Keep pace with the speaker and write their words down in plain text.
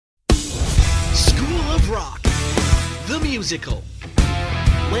Rock, the musical,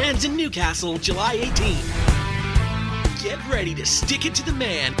 lands in Newcastle July 18. Get ready to stick it to the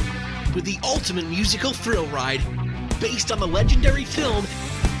man with the ultimate musical thrill ride based on the legendary film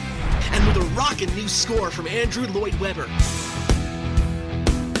and with a rockin' new score from Andrew Lloyd Webber.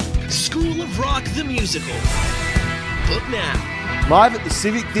 School of Rock, the musical. Book now. Live at the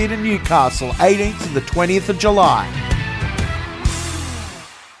Civic Theatre Newcastle, 18th and the 20th of July.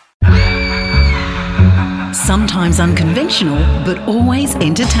 Sometimes unconventional, but always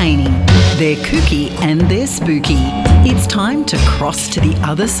entertaining. They're kooky and they're spooky. It's time to cross to the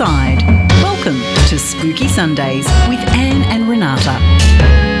other side. Welcome to Spooky Sundays with Anne and Renata.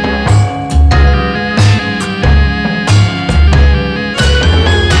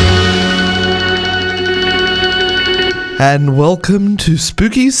 And welcome to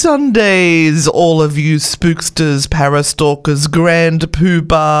Spooky Sundays, all of you spooksters, parastalkers, grand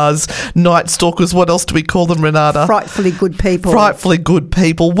poobahs, night stalkers. What else do we call them, Renata? Frightfully good people. Frightfully good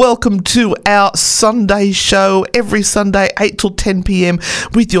people. Welcome to our Sunday show every Sunday, 8 till 10 p.m.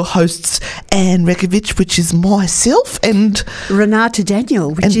 with your hosts, Anne Rekovich, which is myself, and Renata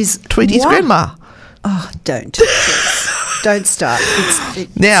Daniel, which is Tweety's grandma. Oh, don't. Don't start.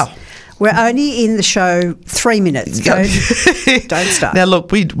 Now, we're only in the show 3 minutes. Don't start. Now,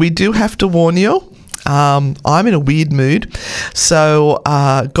 look, we do have to warn you. I'm in a weird mood. So,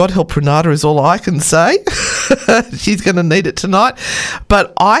 God help Renata is all I can say. She's going to need it tonight.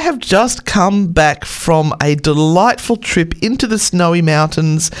 But I have just come back from a delightful trip into the snowy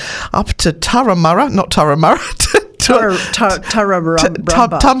mountains up to Tumbarumba,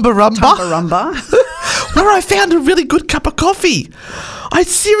 where I found a really good cup of coffee. I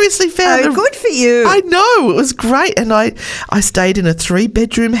seriously found good for you. I know, it was great. And I stayed in a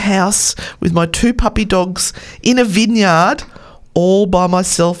 3-bedroom house with my 2 puppy dogs in a vineyard all by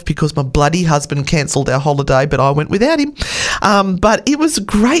myself because my bloody husband cancelled our holiday, but I went without him. But it was a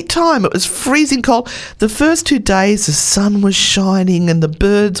great time. It was freezing cold. The first 2 days, the sun was shining and the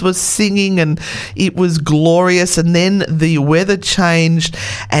birds were singing and it was glorious. And then the weather changed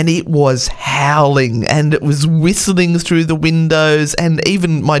and it was howling and it was whistling through the windows, and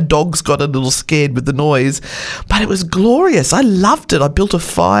even my dogs got a little scared with the noise. But it was glorious. I loved it. I built a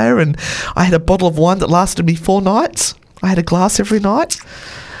fire and I had a bottle of wine that lasted me 4 nights. I had a glass every night.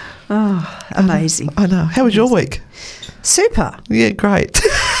 Oh, amazing. I know. How was your week? Super. Yeah, great.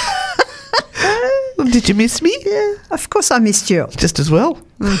 Did you miss me? Yeah, of course I missed you. Just as well.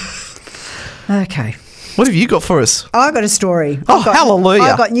 Okay. What have you got for us? I got a story. Hallelujah.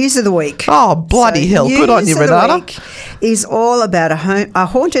 I got news of the week. Oh, bloody hell. Good on you, Renata. News of the week is all about a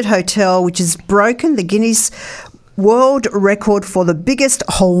haunted hotel which has broken the Guinness World record for the biggest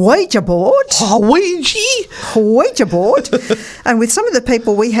Ouija board. Ouija board. And with some of the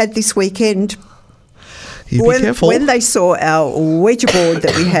people we had this weekend, when they saw our Ouija board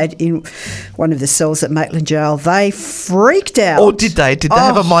that we had in one of the cells at Maitland Jail, they freaked out. Oh, did they? Did they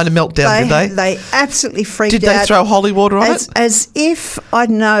have a minor meltdown, did they? They absolutely freaked out. Did they throw holy water on it? As if, I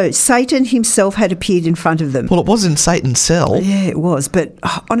don't know, Satan himself had appeared in front of them. Well, it was in Satan's cell. Yeah, it was. But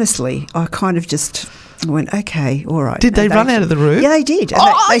honestly, I kind of just went, okay, all right. Did they run out of the room? Yeah, they did.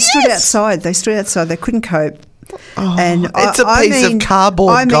 And they stood outside. They couldn't cope. Oh, and it's a piece of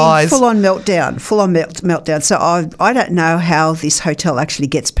cardboard, guys. Full-on meltdown. So I don't know how this hotel actually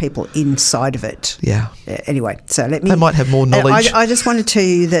gets people inside of it. Yeah. Anyway, so let me... They might have more knowledge. I just want to tell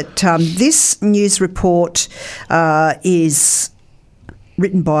you that this news report is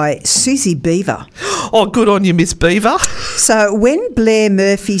written by Susie Beaver. Oh, good on you, Miss Beaver. So when Blair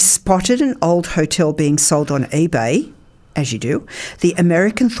Murphy spotted an old hotel being sold on eBay, as you do, the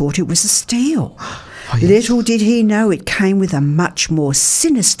American thought it was a steal. Oh, yes. Little did he know it came with a much more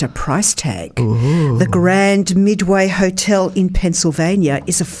sinister price tag. Ooh. The Grand Midway Hotel in Pennsylvania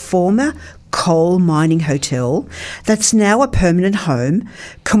is a former coal mining hotel that's now a permanent home,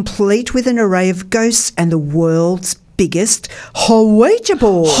 complete with an array of ghosts and the world's biggest Ouija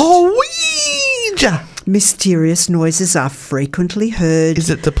board. Ouija! Mysterious noises are frequently heard. Is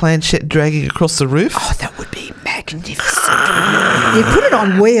it the planchette dragging across the roof? Oh, that would be magnificent. You'd put it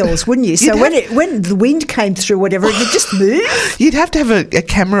on wheels, wouldn't you? So when the wind came through, whatever, it would just move. You'd have to have a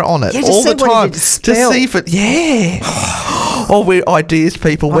camera on it all the time to see if it... Yeah. Oh, we're ideas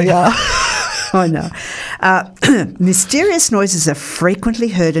people. We are. I know. Mysterious noises are frequently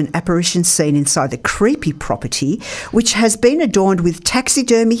heard and apparitions seen inside the creepy property, which has been adorned with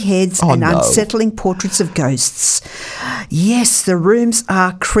taxidermy heads unsettling portraits of ghosts. Yes, the rooms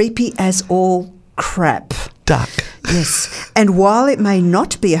are creepy as all crap. Duck. Yes. And while it may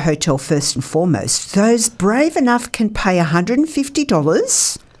not be a hotel first and foremost, those brave enough can pay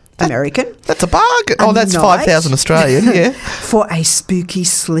 $150 American. That's a bargain. A That's night 5,000 Australian, yeah. For a spooky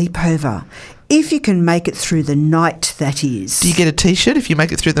sleepover. If you can make it through the night, that is. Do you get a T-shirt if you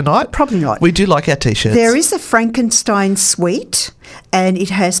make it through the night? Probably not. We do like our T-shirts. There is a Frankenstein suite, and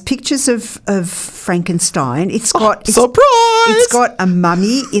it has pictures of Frankenstein. It's got surprise! It's got a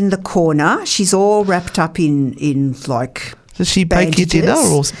mummy in the corner. She's all wrapped up in like. Does she bake your dinner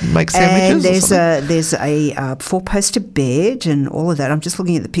or make sandwiches? And there's a four-poster bed and all of that. I'm just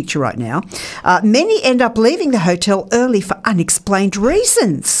looking at the picture right now. Many end up leaving the hotel early for unexplained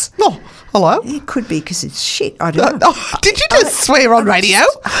reasons. Oh, hello. It could be because it's shit. I don't know. Did you just swear on radio?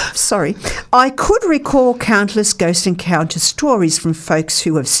 Sorry. I could recall countless ghost encounter stories from folks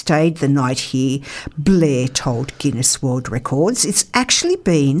who have stayed the night here, Blair told Guinness World Records. It's actually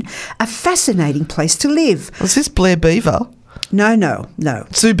been a fascinating place to live. Was this Blair Beaver? No.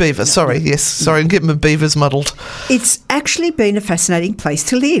 Sue Beaver, sorry. Yes, sorry, I'm getting my beavers muddled. It's actually been a fascinating place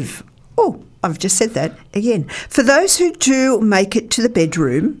to live. Oh, I've just said that again. For those who do make it to the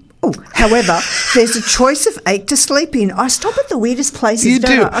bedroom, however, there's a choice of 8 to sleep in. I stop at the weirdest places, You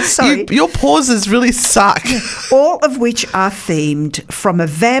do. I'm sorry. Your pauses really suck. All of which are themed, from a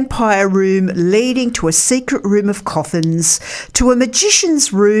vampire room leading to a secret room of coffins to a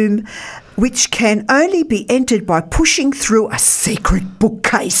magician's room, which can only be entered by pushing through a secret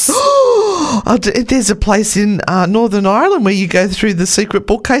bookcase. There's a place in Northern Ireland where you go through the secret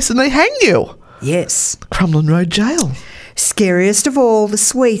bookcase and they hang you. Yes. Crumlin Road Jail. Scariest of all the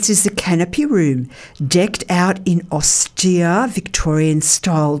suites is the canopy room, decked out in austere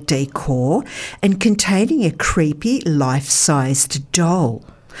Victorian-style decor and containing a creepy life-sized doll.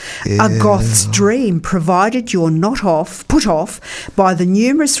 Yeah. A goth's dream, provided you're not put off by the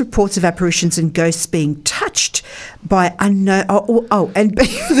numerous reports of apparitions and ghosts being touched by unknown...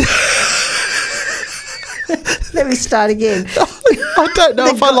 Let me start again. I don't know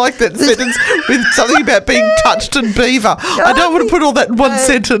if I like that sentence with something about being touched and beaver. I don't want to put all that in one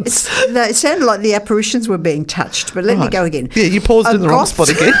sentence. It sounded like the apparitions were being touched, but let me go again. Yeah, you paused in the wrong spot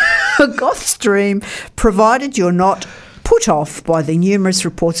again. A goth's dream, provided you're not put off by the numerous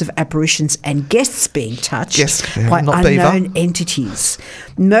reports of apparitions and guests being touched by unknown entities.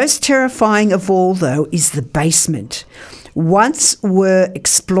 Most terrifying of all, though, is the basement. Once were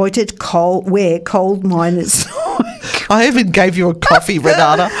exploited coal miners... I even gave you a coffee,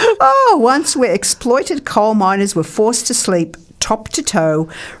 Renata. Once where exploited coal miners were forced to sleep top to toe,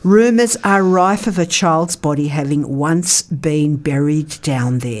 rumours are rife of a child's body having once been buried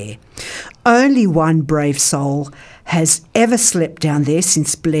down there. Only one brave soul has ever slept down there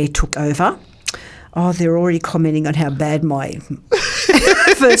since Blair took over. Oh, they're already commenting on how bad my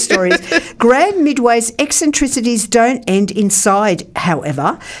first story is. Grand Midway's eccentricities don't end inside,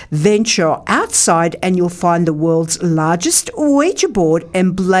 however. Venture outside and you'll find the world's largest Ouija board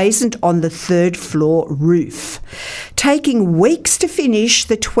emblazoned on the 3rd floor roof. Taking weeks to finish,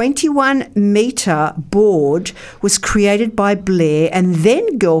 the 21-metre board was created by Blair and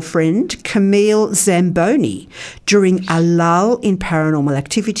then-girlfriend Camille Zamboni during a lull in paranormal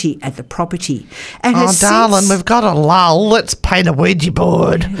activity at the property. And darling, we've got a lull. Let's paint a Ouija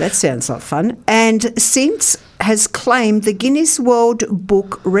board. That sounds like fun. And since has claimed the Guinness World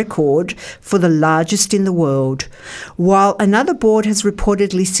Book record for the largest in the world, while another board has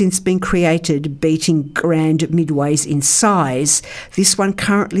reportedly since been created, beating Grand Midway's in size. This one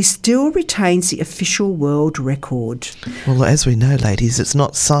currently still retains the official world record. Well, as we know, ladies, it's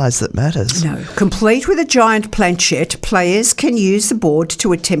not size that matters. No. Complete with a giant planchette, players can use the board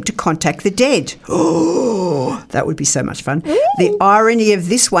to attempt to contact the dead. Oh, that would be so much fun. Ooh. The irony of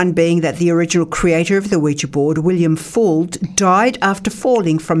this one being that the original creator of the Ouija board, William Fuld, died after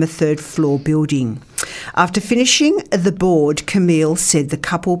falling from a 3rd floor building. After finishing the board, Camille said the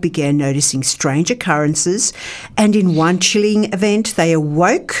couple began noticing strange occurrences, and in one chilling event they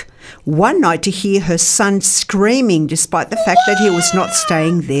awoke one night to hear her son screaming despite the fact that he was not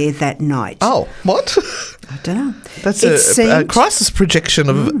staying there that night. Oh, what? I don't know. That's a crisis projection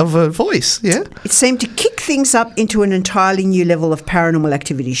of a voice, yeah? It seemed to kick things up into an entirely new level of paranormal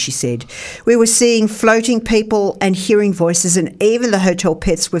activity, she said. We were seeing floating people and hearing voices, and even the hotel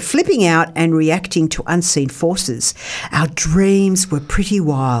pets were flipping out and reacting to unseen forces. Our dreams were pretty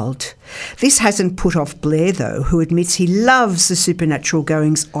wild. This hasn't put off Blair, though, who admits he loves the supernatural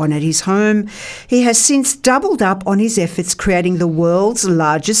goings-on at his home. He has since doubled up on his efforts creating the world's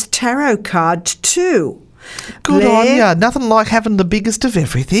largest tarot card too. Good on ya. Nothing like having the biggest of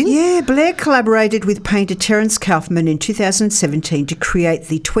everything. Yeah, Blair collaborated with painter Terence Kaufman in 2017 to create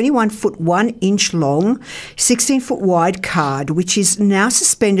the 21-foot, 1-inch long, 16-foot wide card, which is now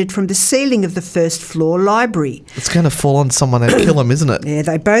suspended from the ceiling of the first floor library. It's going to fall on someone and kill them, isn't it? Yeah,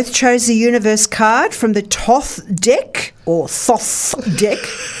 they both chose the Universe card from the Thoth deck, or Thoth deck,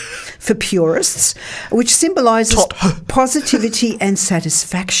 for purists, which symbolises positivity and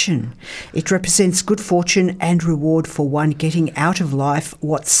satisfaction. It represents good fortune and reward for one getting out of life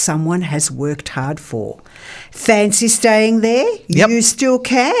what someone has worked hard for. Fancy staying there? Yep. You still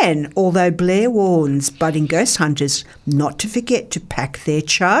can, although Blair warns budding ghost hunters not to forget to pack their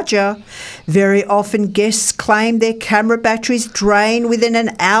charger. Very often guests claim their camera batteries drain within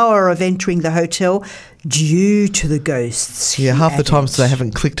an hour of entering the hotel due to the ghosts. Yeah, half the times they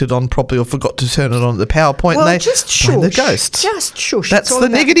haven't clicked it on properly or forgot to turn it on at the PowerPoint, Well, and they just blame the shush. ghosts. Just shush. That's It's all the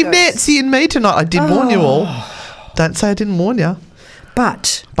about negative ghosts. Nancy in me tonight. I did warn you all. Don't say I didn't warn you.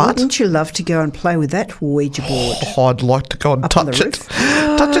 But wouldn't you love to go and play with that Ouija board? Oh, I'd like to go and Up on the touch it. roof?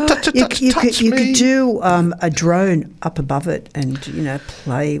 Touch it, touch it, touch it. You could do a drone up above it and,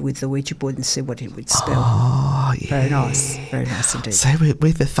 play with the Ouija board and see what it would spell. Oh, yeah. Very nice. Very nice indeed. So we're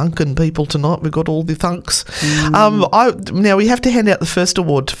the thunking people tonight. We've got all the thunks. Now we have to hand out the first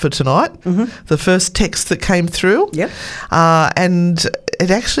award for tonight. Mm-hmm. The first text that came through. Yep. And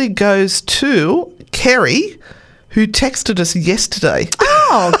it actually goes to Kerry, who texted us yesterday.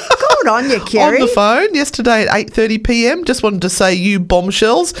 Oh, good on you, Kerry. On the phone yesterday at 8:30 p.m. Just wanted to say, you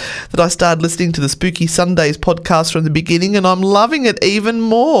bombshells, that I started listening to the Spooky Sundays podcast from the beginning, and I'm loving it even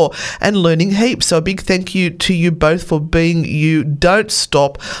more and learning heaps. So a big thank you to you both for being you. Don't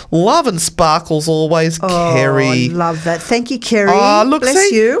stop. Love and sparkles always, Kerry. I love that. Thank you, Kerry. Oh, look,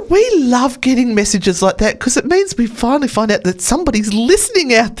 Bless you. We love getting messages like that because it means we finally find out that somebody's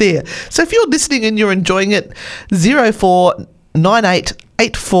listening out there. So if you're listening and you're enjoying it,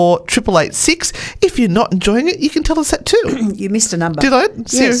 0498848886. If you're not enjoying it, you can tell us that too. You missed a number. Did I?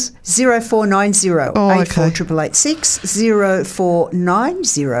 Yes. 0490 848886.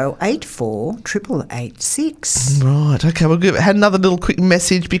 0490 848886. Right, okay, we'll had another little quick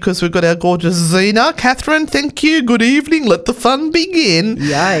message because we've got our gorgeous Zena. Catherine, thank you. Good evening. Let the fun begin.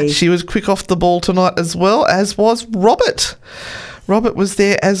 Yay. She was quick off the ball tonight as well, as was Robert. Robert was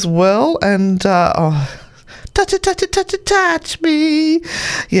there as well, and touch me.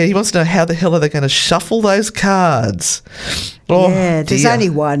 Yeah, he wants to know how the hell are they going to shuffle those cards. Oh, yeah, there's dear. only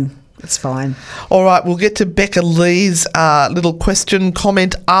one. It's fine. All right, we'll get to Becca Lee's little question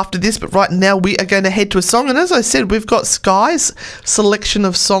comment after this, but right now we are going to head to a song. And as I said, we've got Sky's selection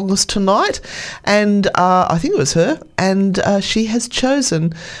of songs tonight, and I think it was her, and she has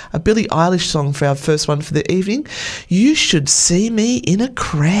chosen a Billie Eilish song for our first one for the evening. You Should See Me in a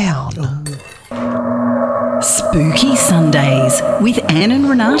Crown. Spooky Sundays with Anne and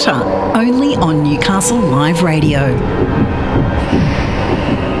Renata, only on Newcastle Live Radio.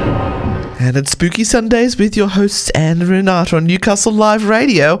 And it's Spooky Sundays with your hosts Anne and Renata on Newcastle Live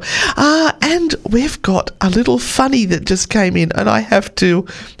Radio. And we've got a little funny that just came in, and I have to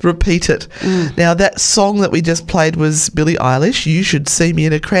repeat it. Now, that song that we just played was Billie Eilish, You Should See Me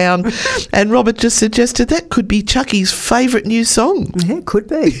in a Crown. And Robert just suggested that could be Chucky's favourite new song. Yeah, it could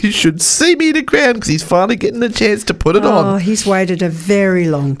be. You should see me in a crown, because he's finally getting a chance to put it on. Oh, he's waited a very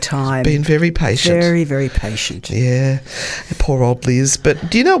long time. Been very patient. Very, very patient. Yeah, poor old Liz. But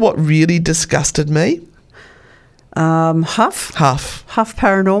do you know what really disgusted me? Huff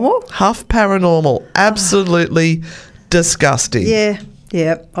paranormal. Huff paranormal. Absolutely disgusting. Yeah.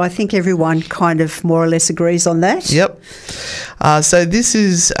 I think everyone kind of more or less agrees on that. Yep. So this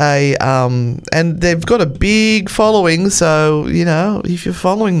is and they've got a big following, so, if you're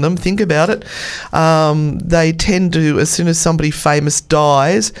following them, think about it. They tend to, as soon as somebody famous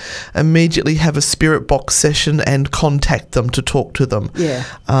dies, immediately have a spirit box session and contact them to talk to them. Yeah.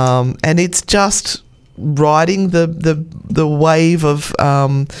 And it's just riding the wave of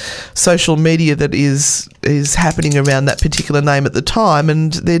social media that is happening around that particular name at the time,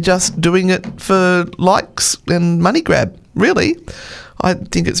 and they're just doing it for likes and money grab, really. I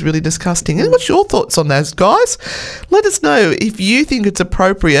think it's really disgusting. And what's your thoughts on those, guys? Let us know if you think it's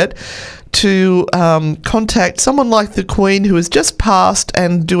appropriate to contact someone like the Queen who has just passed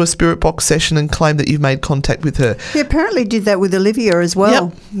and do a spirit box session and claim that you've made contact with her. He apparently did that with Olivia as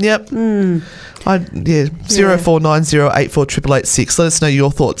well. Yep. 0490848886. Let us know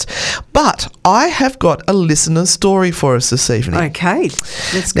your thoughts. But I have got a listener story for us this evening. Okay,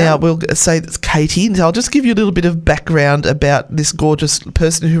 let's go. Now, we'll say that's Katie, and I'll just give you a little bit of background about this gorgeous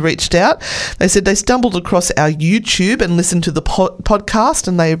person who reached out. They said they stumbled across our YouTube and listened to the podcast,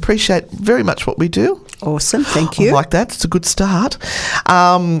 and they appreciate very much what we do. Awesome, thank you. I like that. It's a good start.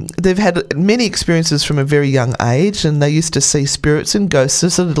 They've had many experiences from a very young age, and they used to see spirits and ghosts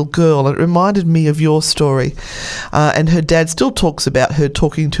as a little girl. And it reminded me of your story. And her dad still talks about her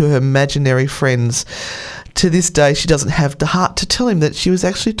talking to her imaginary friends. To this day, she doesn't have the heart to tell him that she was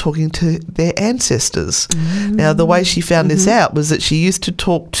actually talking to their ancestors. Now, the way she found this out was that she used to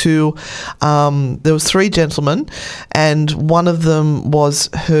talk to, there was 3 gentlemen, and one of them was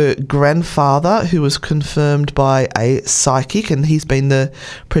her grandfather, who was confirmed by a psychic, and he's been the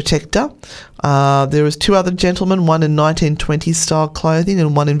protector. There was 2 other gentlemen, one in 1920s style clothing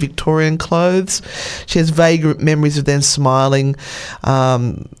and one in Victorian clothes. She has vague memories of them smiling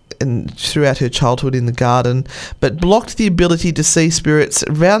and throughout her childhood in the garden, but blocked the ability to see spirits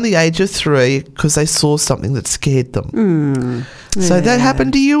around the age of 3 because they saw something that scared them. So that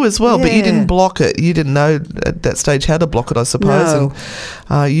happened to you as well, but you didn't block it. You didn't know at that stage how to block it, I suppose,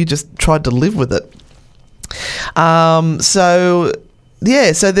 and you just tried to live with it.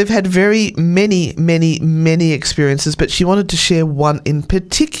 So they've had very many experiences, but she wanted to share one in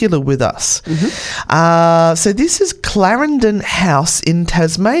particular with us. So this is Clarendon House in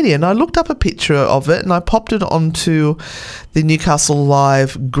Tasmania, and I looked up a picture of it and I popped it onto the Newcastle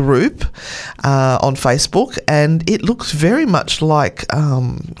Live group on Facebook, and it looks very much like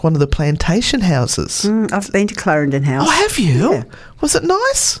one of the plantation houses. I've been to Clarendon House. Oh, have you? Yeah. Was it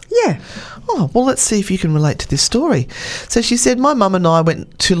nice? Yeah. Oh, well, let's see if you can relate to this story. So she said, my mum and I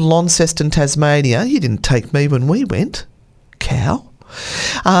went to Launceston, Tasmania. You didn't take me when we went, cow.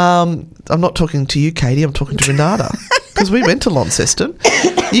 I'm not talking to you, Katie. I'm talking to Renata, because we went to Launceston.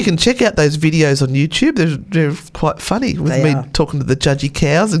 You can check out those videos on YouTube. They're quite funny with me talking to the judgy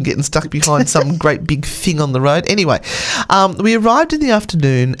cows and getting stuck behind some great big thing on the road. Anyway, we arrived in the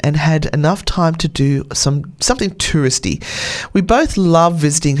afternoon and had enough time to do something touristy. We both love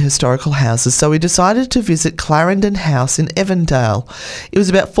visiting historical houses, so we decided to visit Clarendon House in Evandale. It was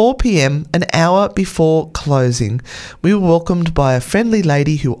about 4 p.m, an hour before closing. We were welcomed by a friendly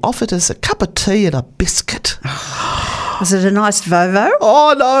lady who offered us a cup of tea and a biscuit. Was it a nice Vovo?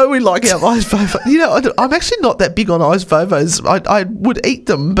 Oh, no, we like our ice Vovo. You know, I'm actually not that big on ice Vovos. I would eat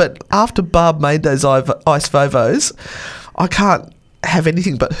them, but after Barb made those ice Vovos, I can't have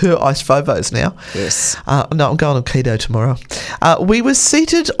anything but her ice Vovos now. Yes. No, I'm going on keto tomorrow. We were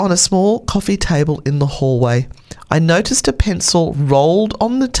seated on a small coffee table in the hallway. I noticed a pencil rolled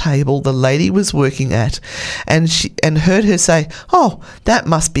on the table the lady was working at, and heard her say, "Oh, that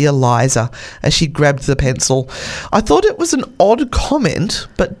must be Eliza," as she grabbed the pencil. I thought it was an odd comment,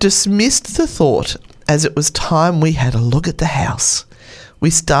 but dismissed the thought, as it was time we had a look at the house. We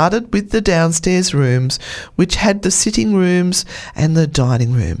started with the downstairs rooms, which had the sitting rooms and the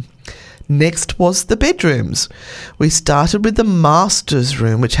dining room. Next was the bedrooms. We started with the master's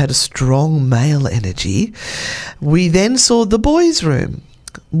room, which had a strong male energy. We then saw the boys' room.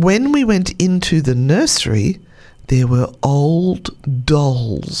 When we went into the nursery, there were old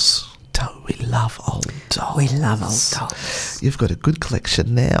dolls. Don't we love old dolls? We love old dolls. You've got a good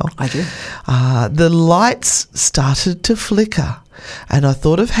collection now. I do. The lights started to flicker, and I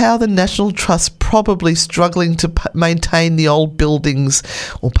thought of how the National Trust probably struggling to maintain the old buildings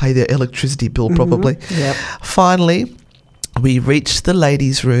or pay their electricity bill probably. Yep. Finally, we reached the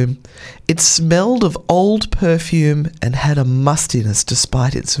ladies' room. It smelled of old perfume and had a mustiness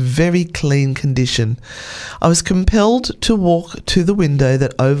despite its very clean condition. I was compelled to walk to the window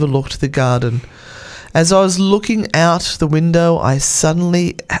that overlooked the garden. As I was looking out the window, I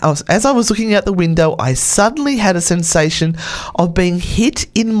suddenly had a sensation of being hit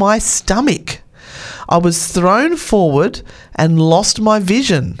in my stomach. I was thrown forward and lost my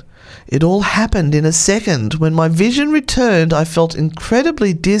vision. It all happened in a second. When my vision returned, I felt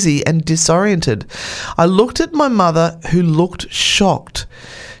incredibly dizzy and disoriented. I looked at my mother, who looked shocked.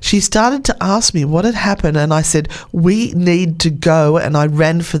 She started to ask me what had happened, and I said, "We need to go," and I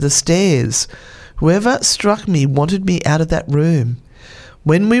ran for the stairs. Whoever struck me wanted me out of that room.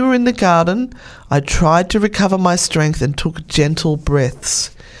 When we were in the garden, I tried to recover my strength and took gentle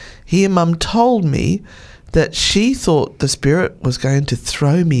breaths. Here, Mum told me that she thought the spirit was going to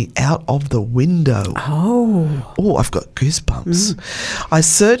throw me out of the window. Oh, I've got goosebumps.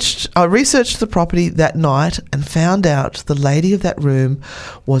 I researched the property that night and found out the lady of that room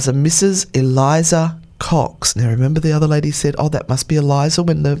was a Mrs. Eliza Cox. Now, remember the other lady said, oh, that must be Eliza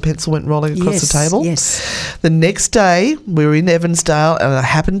when the pencil went rolling across the table? Yes. The next day, we were in Evansdale and I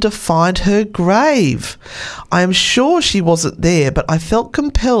happened to find her grave. I am sure she wasn't there, but I felt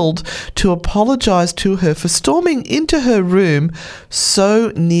compelled to apologise to her for storming into her room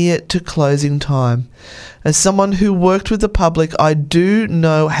so near to closing time. As someone who worked with the public, I do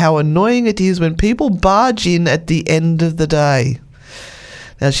know how annoying it is when people barge in at the end of the day.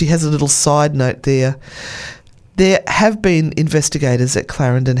 Now, she has a little side note there. There have been investigators at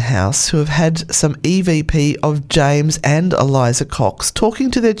Clarendon House who have had some EVP of James and Eliza Cox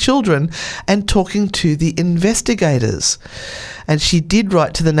talking to their children and talking to the investigators. And she did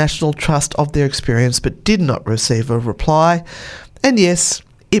write to the National Trust of their experience but did not receive a reply. And yes,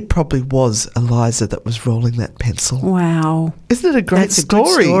 it probably was Eliza that was rolling that pencil. Wow. Isn't it a great story?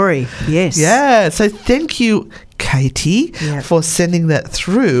 That's a good story, yes. Yeah, so thank you, Katie, for sending that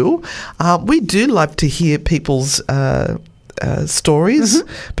through. We do love to hear people's stories,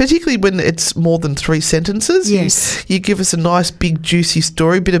 particularly when it's more than 3 sentences. Yes. You give us a nice, big, juicy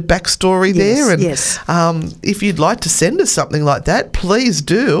story, bit of backstory there. And if you'd like to send us something like that, please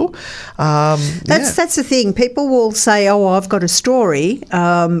do. That's the thing. People will say, oh, I've got a story,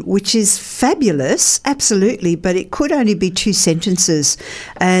 which is fabulous, absolutely, but it could only be 2 sentences,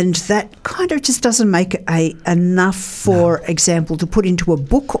 and that kind of just doesn't make it enough, for example, to put into a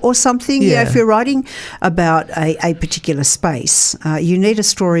book or something. You know, if you're writing about a particular space, you need a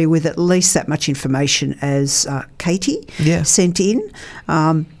story with at least that much information as Katie sent in.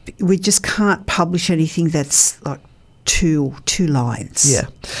 We just can't publish anything that's like two lines. Yeah.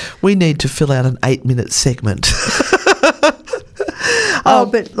 We need to fill out an 8-minute segment.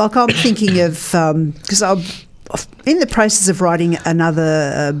 But like I'm thinking of, because I'm in the process of writing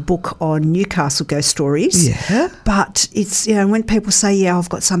another book on Newcastle ghost stories. Yeah. But it's, you know, when people say, yeah, I've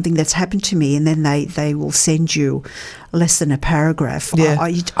got something that's happened to me, and then they will send you less than a paragraph. Yeah.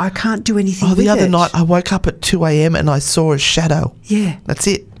 I can't do anything with it. The other night I woke up at 2 a.m. and I saw a shadow. Yeah. That's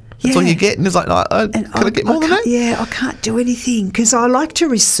it. That's all you get. And it's like, can I get more than that? Yeah, I can't do anything because I like to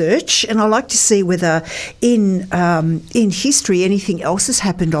research and I like to see whether in history anything else has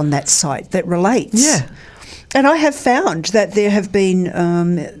happened on that site that relates. Yeah. And I have found that there have been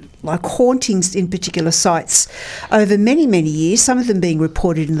like hauntings in particular sites over many, many years, some of them being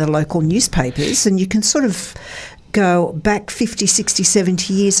reported in the local newspapers, and you can sort of go back 50, 60,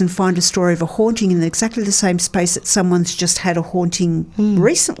 70 years and find a story of a haunting in exactly the same space that someone's just had a haunting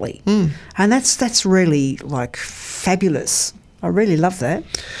recently. And that's really like fabulous. I really love that.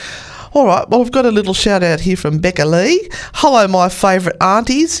 All right, well, we've got a little shout out here from Becca Lee. Hello, my favourite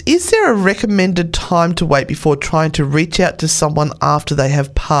aunties. Is there a recommended time to wait before trying to reach out to someone after they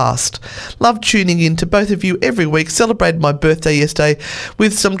have passed? Love tuning in to both of you every week. Celebrated my birthday yesterday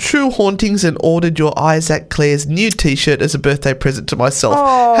with some true hauntings and ordered your Isaac Clare's new T-shirt as a birthday present to myself.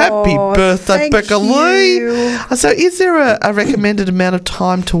 Oh, happy birthday, Becca you. Lee. So is there a recommended amount of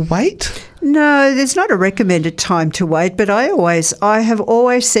time to wait? No, there's not a recommended time to wait, but I have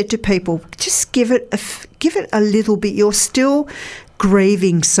always said to people, just give it a little bit. You're still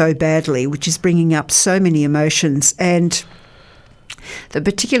grieving so badly, which is bringing up so many emotions. And the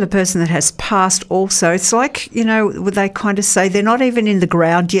particular person that has passed also, it's like, you know, they kind of say they're not even in the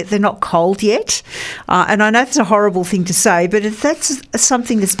ground yet, they're not cold yet. And I know it's a horrible thing to say, but if that's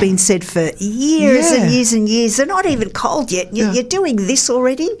something that's been said for years and years and years, they're not even cold yet. You're doing this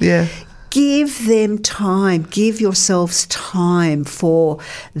already? Yeah. Give them time. Give yourselves time for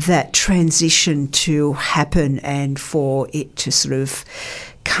that transition to happen and for it to sort of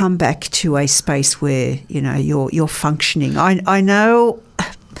come back to a space where, you know, you're functioning. I know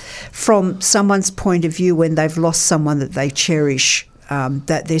from someone's point of view when they've lost someone that they cherish,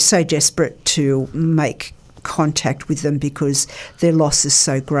 that they're so desperate to make contact with them because their loss is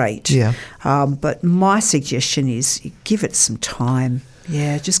so great. Yeah. But my suggestion is give it some time.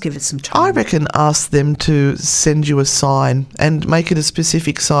 Yeah, just give it some time. I reckon ask them to send you a sign and make it a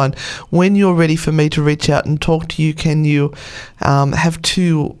specific sign. When you're ready for me to reach out and talk to you, can you have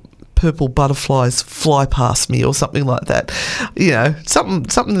 2 purple butterflies fly past me or something like that? You know,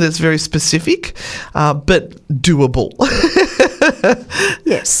 something that's very specific, but doable.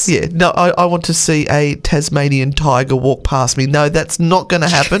 Yes. Yeah. No, I want to see a Tasmanian tiger walk past me. No, that's not going to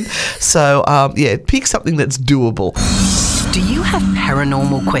happen. So, pick something that's doable. Do you have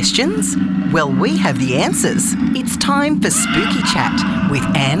paranormal questions? Well, we have the answers. It's time for Spooky Chat with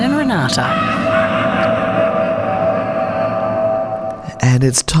Anne and Renata. And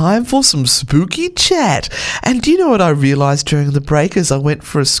it's time for some spooky chat. And do you know what I realised during the break as I went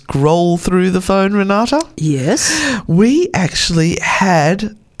for a scroll through the phone, Renata? Yes. We actually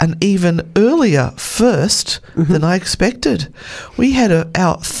had an even earlier first than I expected. We had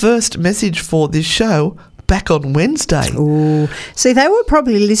our first message for this show back on Wednesday. Oh, see, they were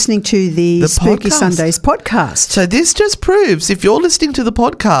probably listening to the Spooky podcast. Sundays podcast. So this just proves if you're listening to the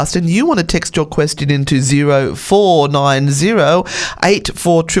podcast and you want to text your question into 0490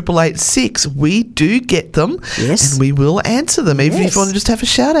 848886, we do get them. Yes. And we will answer them, even if you want to just have a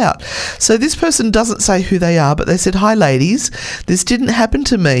shout out. So this person doesn't say who they are, but they said, "Hi ladies, this didn't happen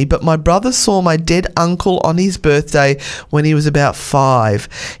to me, but my brother saw my dead uncle on his birthday when he was about 5.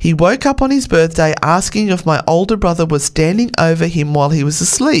 He woke up on his birthday asking if my older brother was standing over him while he was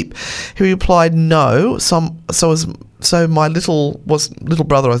asleep. He replied no, so my little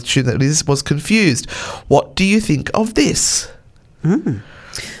brother, I assume that is, was confused. What do you think of this?"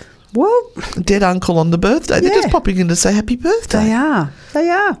 Well, Dead uncle on the birthday. They're just popping in to say happy birthday. they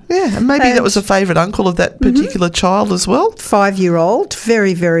are. Yeah, and maybe that was a favourite uncle of that particular child as well. 5-year-old,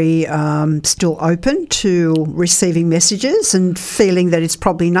 very, very still open to receiving messages and feeling that it's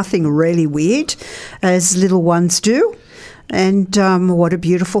probably nothing really weird, as little ones do. And what a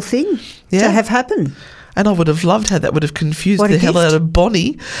beautiful thing to have happen. And I would have loved how that would have confused What a the hell gift. out of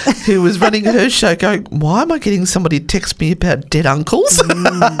Bonnie, who was running her show going, "Why am I getting somebody to text me about dead uncles?"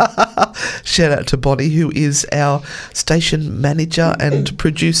 Shout out to Bonnie, who is our station manager and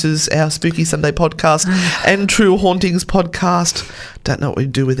produces our Spooky Sunday podcast and True Hauntings podcast. Don't know what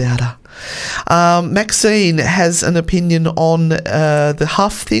we'd do without her. Maxine has an opinion on the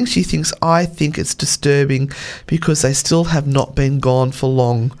Huff thing. She thinks, "I think it's disturbing because they still have not been gone for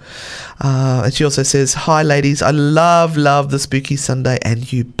long." And she also says, "Hi ladies, I love the Spooky Sunday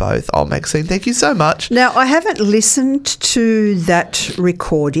and you both." Oh, Maxine, thank you so much. Now, I haven't listened to that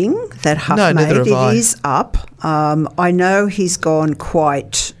recording that Huff No, made. neither have I. It is up. I know he's gone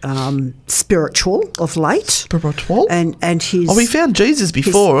quite spiritual of late. Spiritual? And he's... Oh, we found Jesus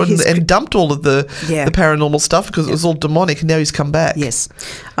before his- and dumped all of the Yeah. paranormal stuff because it was all demonic, and now he's come back. Yes.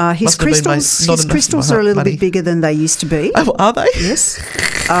 His Must have been crystals, not his enough crystals are a little money. bit bigger than they used to be. Oh, are they? Yes.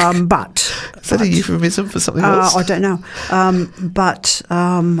 But... Is that a euphemism for something else? I don't know.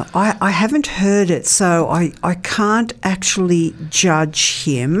 I haven't heard it, so I can't actually judge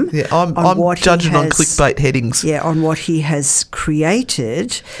him. Yeah, I'm what he judging on has- clickbait headings. Yeah, on what he has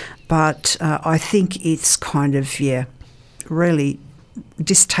created. But I think it's kind of, really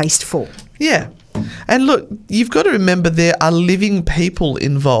distasteful. Yeah. And look, you've got to remember there are living people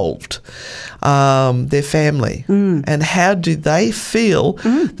involved, their family. And how do they feel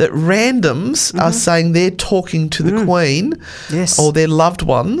that randoms are saying they're talking to the Queen Yes. or their loved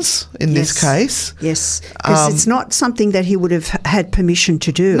ones in this Yes. case? Yes, because it's not something that he would have had permission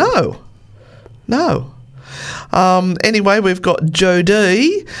to do. No. Anyway, we've got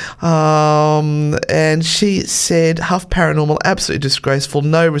Jodie, and she said, "Huff Paranormal, absolutely disgraceful,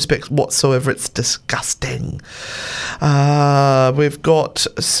 no respect whatsoever, it's disgusting." We've got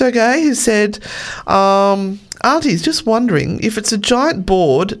Sergey, who said, "Auntie's just wondering, if it's a giant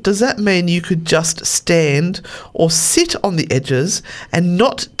board, does that mean you could just stand or sit on the edges and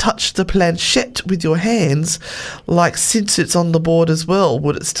not touch the planchette with your hands, like since it's on the board as well,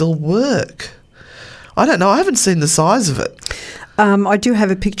 would it still work?" I don't know. I haven't seen the size of it. I do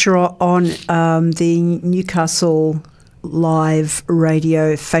have a picture on the Newcastle Live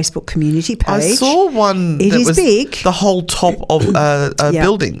Radio Facebook community page. I saw one It that is was big. the whole top of a Yeah.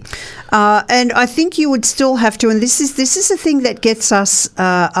 building. And I think you would still have to, and this is a thing that gets us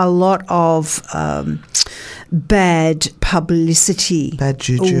a lot of bad publicity, Bad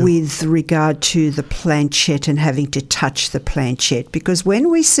juju. with regard to the planchette and having to touch the planchette. Because when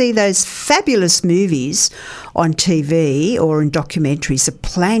we see those fabulous movies on TV or in documentaries, the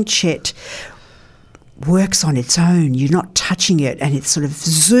planchette works on its own. You're not touching it, and it sort of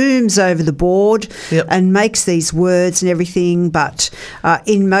zooms over the board Yep. and makes these words and everything. But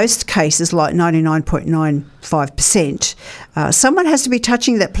in most cases, like 99.95%, someone has to be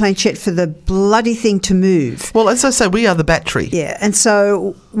touching that planchette for the bloody thing to move. Well, as I say, we are the battery. Yeah, and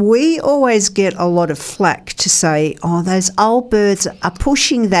so we always get a lot of flack to say, "Oh, those old birds are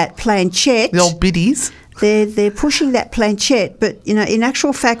pushing that planchette." The old biddies. They're pushing that planchette, but in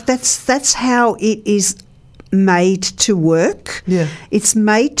actual fact, that's how it is made to work. Yeah. It's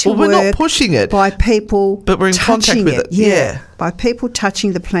made to Well, work. we're not pushing it, by people, but we're in contact touching with it. Yeah. by people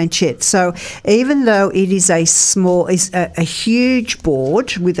touching the planchette. So even though it is a huge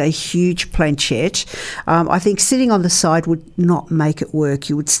board with a huge planchette, I think sitting on the side would not make it work.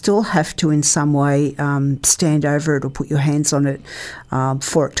 You would still have to, in some way, stand over it or put your hands on it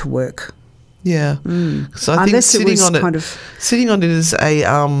for it to work. Yeah. So I think Unless it sitting was on it, kind of- sitting on it is a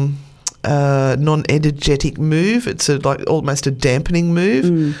non-energetic move. It's almost a dampening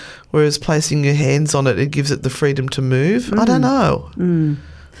move, whereas placing your hands on it, it gives it the freedom to move. I don't know.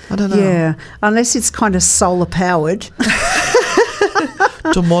 I don't know. Yeah, unless it's kind of solar powered.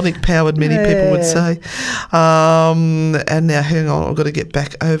 Demonic powered, many people would say. And now, hang on, I've got to get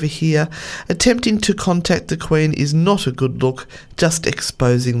back over here. Attempting to contact the Queen is not a good look, just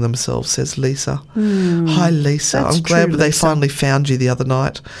exposing themselves, says Lisa. Hi, Lisa. That's I'm glad true, they Lisa. finally found you the other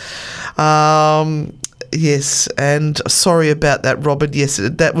night. Yes, and sorry about that, Robert. Yes,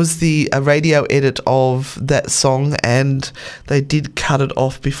 that was the radio edit of that song, and they did cut it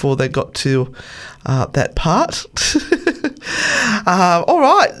off before they got to that part. All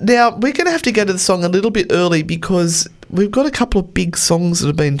right, now we're going to have to go to the song a little bit early because we've got a couple of big songs that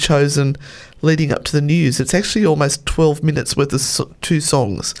have been chosen leading up to the news. It's actually almost 12 minutes worth of two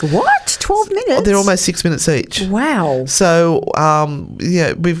songs. What? 12 minutes? Oh, they're almost 6 minutes each. Wow. So,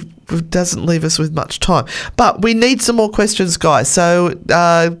 it doesn't leave us with much time. But we need some more questions, guys. So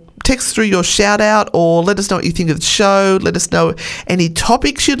text through your shout out or let us know what you think of the show. Let us know any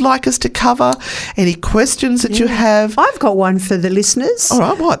topics you'd like us to cover, any questions that you have. I've got one for the listeners. All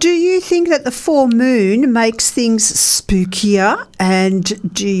right, what? Do you think that the full moon makes things spookier?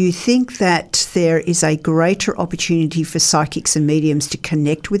 And do you think that there is a greater opportunity for psychics and mediums to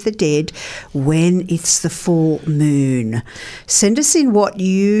connect with the dead when it's the full moon? Send us in what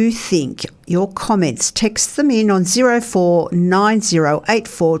you think. Your comments, text them in on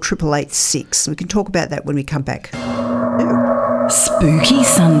 0490848886. We can talk about that when we come back. Spooky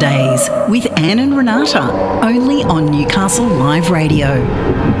Sundays with Anne and Renata, only on Newcastle Live Radio.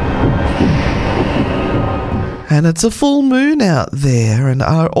 And it's a full moon out there, and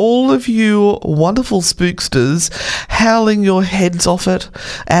are all of you wonderful spooksters howling your heads off at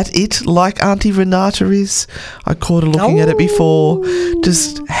it like Auntie Renata is? I caught her looking at it before,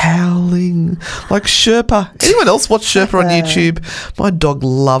 just howling like Sherpa. Anyone else watch Sherpa on YouTube? My dog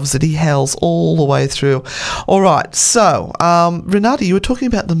loves it. He howls all the way through. All right, so Renata, you were talking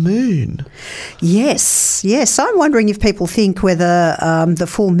about the moon. Yes. I'm wondering if people think whether the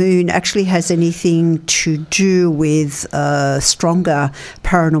full moon actually has anything to do with stronger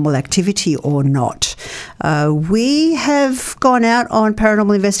paranormal activity or not. We have gone out on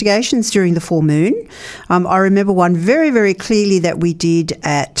paranormal investigations during the full moon. I remember one very, very clearly that we did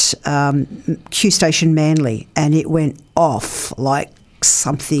at Q Station Manly, and it went off like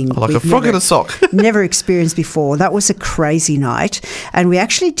something like a frog in a sock. Never experienced before. That was a crazy night, and we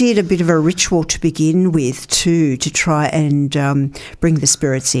actually did a bit of a ritual to begin with too, to try and bring the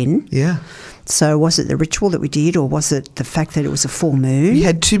spirits in. Yeah. So was it the ritual that we did, or was it the fact that it was a full moon? You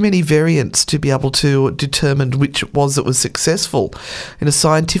had too many variants to be able to determine which it was that was successful. In a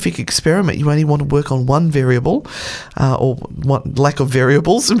scientific experiment, you only want to work on one variable or one lack of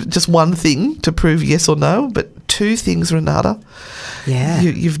variables, just one thing to prove yes or no, but two things, Renata. Yeah.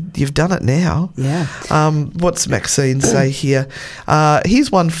 You've done it now. Yeah. What's Maxine say here?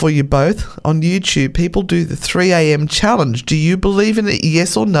 Here's one for you both. On YouTube, people do the 3 a.m. challenge. Do you believe in it,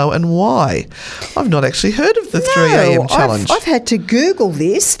 yes or no, and why? I've not actually heard of the 3 a.m. challenge. I've had to Google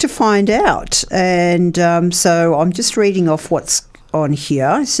this to find out. And so I'm just reading off what's on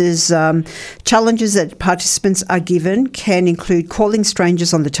here. It says challenges that participants are given can include calling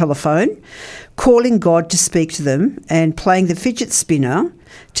strangers on the telephone, calling God to speak to them, and playing the fidget spinner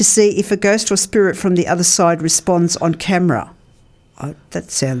to see if a ghost or spirit from the other side responds on camera. That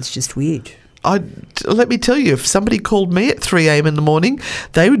sounds just weird. Let me tell you, if somebody called me at 3 a.m. in the morning,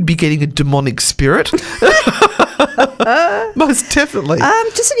 they would be getting a demonic spirit. Most definitely.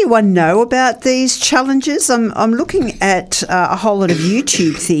 Does anyone know about these challenges? I'm looking at a whole lot of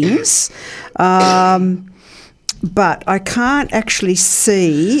YouTube things, but I can't actually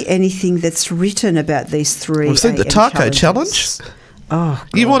see anything that's written about these 3 We've seen the taco challenges. challenge. Oh,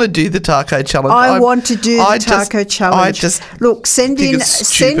 God. You want to do the taco challenge? I want to do the taco challenge. Look, send in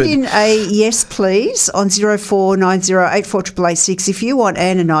a yes, please, on 0490848886 if you want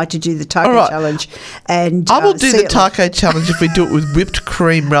Anne and I to do the taco challenge. And I will do the taco challenge if we do it with whipped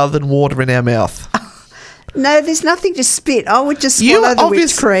cream rather than water in our mouth. No, there's nothing to spit. I would just swallow the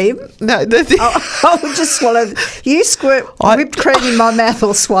whipped cream. No, I would just swallow. You squirt whipped cream in my mouth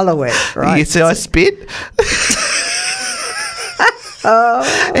or swallow it, right? You see I spit?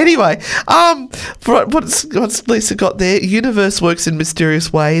 Anyway, what's Lisa got there? Universe works in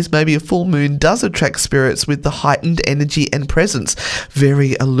mysterious ways. Maybe a full moon does attract spirits with the heightened energy and presence.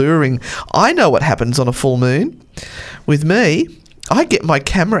 Very alluring. I know what happens on a full moon. With me, I get my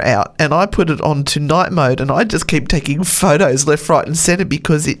camera out and I put it on to night mode and I just keep taking photos left, right and centre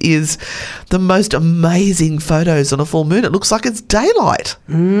because it is the most amazing photos on a full moon. It looks like it's daylight.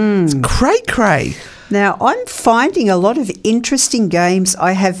 It's cray. Now, I'm finding a lot of interesting games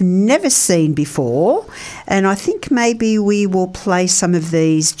I have never seen before, and I think maybe we will play some of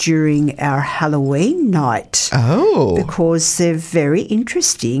these during our Halloween night. Oh. Because they're very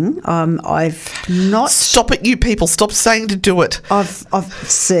interesting. I've not... Stop it, you people. Stop saying to do it.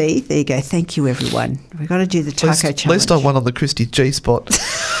 See, there you go. Thank you, everyone. We've got to do the taco challenge. At least I won on the Kristy G spot.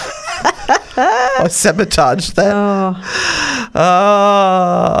 I sabotaged that.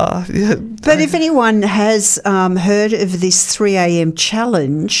 Yeah. But if anyone has heard of this 3 a.m.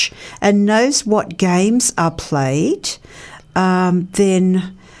 challenge and knows what games are played,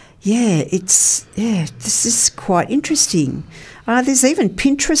 then this is quite interesting. There's even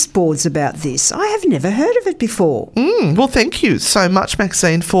Pinterest boards about this. I have never heard of it before. Well, thank you so much,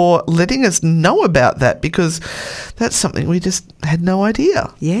 Maxine, for letting us know about that, because that's something we just had no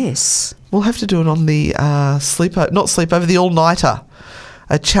idea. Yes. We'll have to do it on the the all-nighter,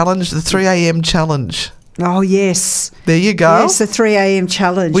 a challenge, the 3 a.m. challenge. Oh, yes. There you go. Yes, the 3 a.m.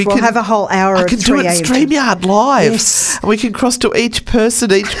 challenge. We'll have a whole hour of 3 a.m. I can do it StreamYard live. Yes. And we can cross to each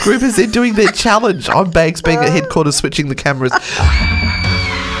person, each group as they're doing their challenge. I'm Bags being at headquarters switching the cameras.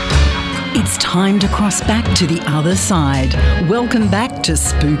 It's time to cross back to the other side. Welcome back to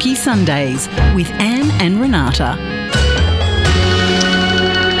Spooky Sundays with Anne and Renata.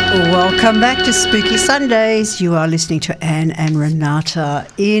 Welcome back to Spooky Sundays. You are listening to Anne and Renata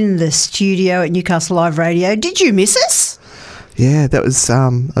in the studio at Newcastle Live Radio. Did you miss us? Yeah, that was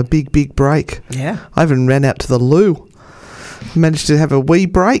a big break. Yeah. I even ran out to the loo. Managed to have a wee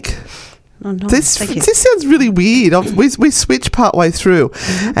break. Oh, no. This sounds really weird. We switched part way through,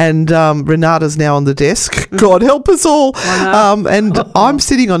 and Renata's now on the desk. God help us all. And I'm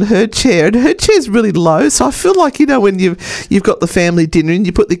sitting on her chair, and her chair's really low. So I feel like, when you've got the family dinner and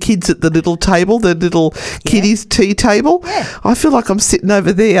you put the kids at the little table, the little kiddies tea table. Yeah. I feel like I'm sitting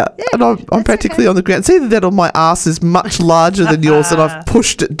over there, and I'm practically on the ground. It's either that or my ass is much larger than yours, and I've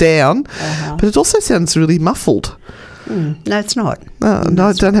pushed it down. But it also sounds really muffled. No, it's not. No,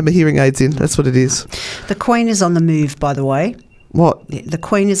 I don't have my hearing aids in. That's what it is. The Queen is on the move, by the way. What? The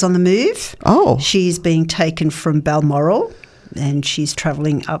Queen is on the move. Oh. She's being taken from Balmoral, and she's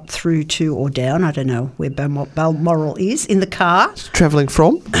travelling up through to or down. I don't know where Balmoral is in the car. Travelling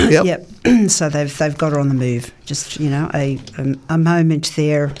from? Yep. Yep. So they've got her on the move. Just a moment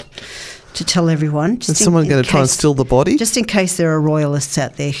there to tell everyone. Is someone going to try and steal the body? Just in case there are royalists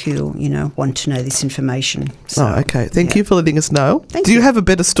out there who, want to know this information. So, okay. Thank you for letting us know. Do you have a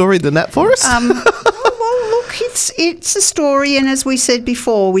better story than that for us? Well, look, it's a story, and as we said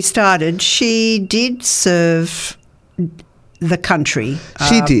before we started, she did serve the country.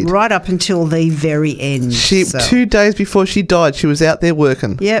 She did. Right up until the very end. 2 days before she died, she was out there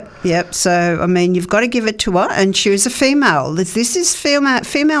working. Yep. So, you've got to give it to her. And she was a female. This is female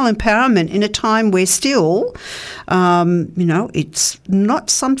empowerment in a time where still, it's not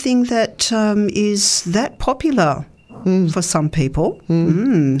something that is that popular for some people.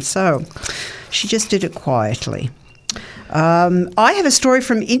 So she just did it quietly. I have a story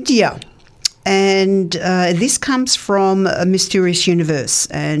from India. And this comes from A Mysterious Universe.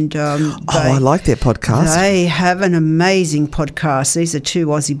 And I like their podcast. They have an amazing podcast. These are two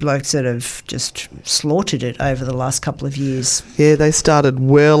Aussie blokes that have just slaughtered it over the last couple of years. Yeah, they started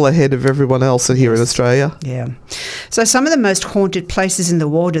well ahead of everyone else here in Australia. Yeah. So some of the most haunted places in the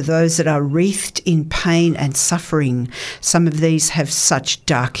world are those that are wreathed in pain and suffering. Some of these have such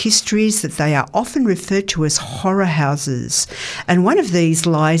dark histories that they are often referred to as horror houses. And one of these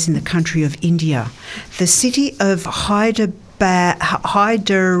lies in the country of India. The city of Hyderabad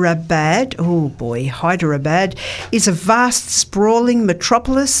is a vast, sprawling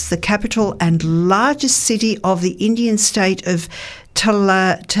metropolis, the capital and largest city of the Indian state of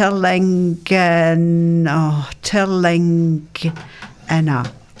Telangana.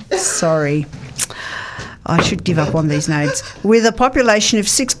 Sorry. I should give up on these names. With a population of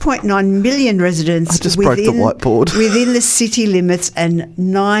 6.9 million residents I just broke the whiteboard. within the city limits and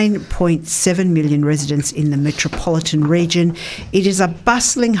 9.7 million residents in the metropolitan region, it is a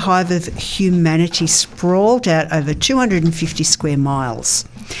bustling hive of humanity sprawled out over 250 square miles.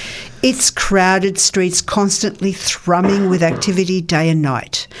 Its crowded streets constantly thrumming with activity day and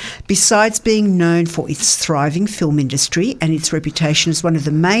night. Besides being known for its thriving film industry and its reputation as one of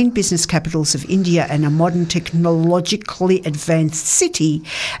the main business capitals of India and a modern technologically advanced city,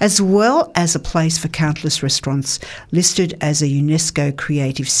 as well as a place for countless restaurants, listed as a UNESCO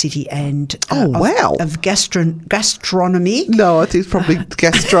creative city and of gastronomy. No, I think it's probably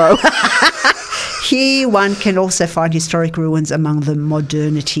gastro. Here one can also find historic ruins among the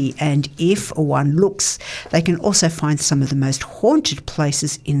modernity, and if one looks, they can also find some of the most haunted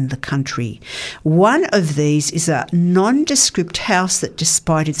places in the country. One of these is a nondescript house that,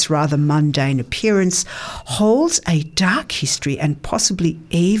 despite its rather mundane appearance, holds a dark history and possibly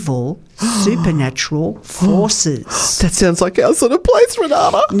evil supernatural forces. That sounds like our sort of place,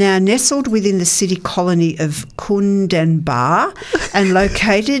 Renata. Now, nestled within the city colony of Kundanbar and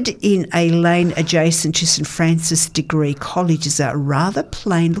located in a lane adjacent to St Francis Degree College is a rather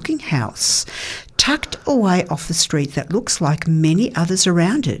plain-looking house tucked away off the street that looks like many others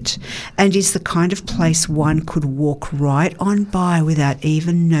around it and is the kind of place one could walk right on by without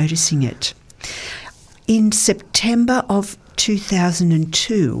even noticing it. In September of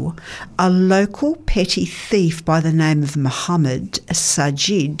 2002, a local petty thief by the name of Muhammad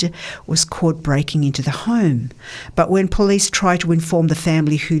Sajid was caught breaking into the home. But when police tried to inform the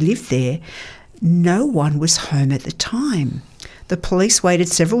family who lived there, no one was home at the time. The police waited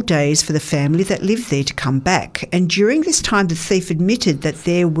several days for the family that lived there to come back, and during this time the thief admitted that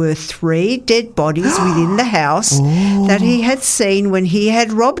there were 3 dead bodies within the house that he had seen when he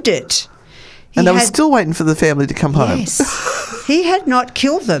had robbed it. And I was still waiting for the family to come home. Yes. He had not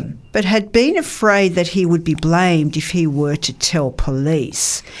killed them, but had been afraid that he would be blamed if he were to tell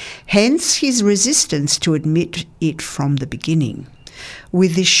police. Hence his resistance to admit it from the beginning.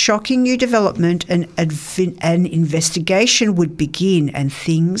 With this shocking new development, an investigation would begin and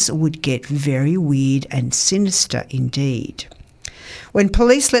things would get very weird and sinister indeed. When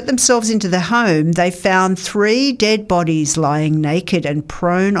police let themselves into the home, they found 3 dead bodies lying naked and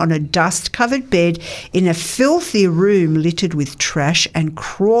prone on a dust-covered bed in a filthy room littered with trash and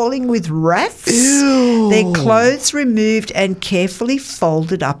crawling with rats. Ew. Their clothes removed and carefully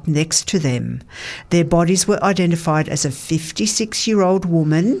folded up next to them. Their bodies were identified as a 56-year-old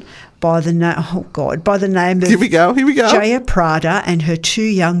woman by the name of Here we go. Jaya Prada and her 2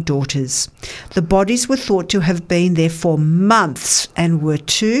 young daughters. The bodies were thought to have been there for months and were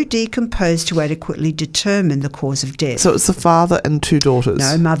too decomposed to adequately determine the cause of death. So it's the father and 2 daughters.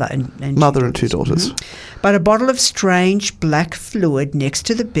 No, mother and 2 daughters. Mm-hmm. But a bottle of strange black fluid next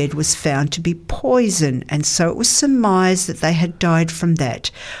to the bed was found to be poison, and so it was surmised that they had died from that,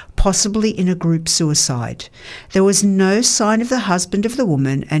 possibly in a group suicide. There was no sign of the husband of the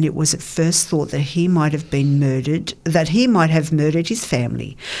woman, and it was at first thought that he might have murdered his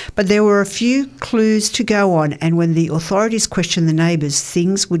family. But there were a few clues to go on, and when the authorities questioned the neighbours,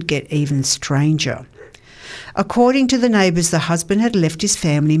 things would get even stranger. According to the neighbours, the husband had left his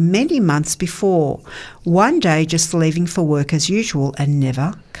family many months before, one day just leaving for work as usual and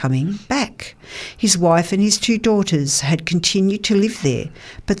never coming back. His wife and his 2 daughters had continued to live there,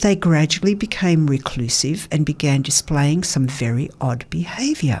 but they gradually became reclusive and began displaying some very odd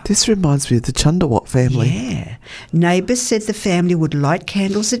behaviour. This reminds me of the Chundawat family. Yeah. Neighbours said the family would light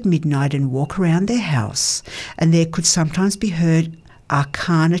candles at midnight and walk around their house, and there could sometimes be heard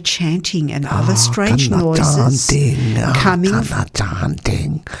arcana chanting and other strange noises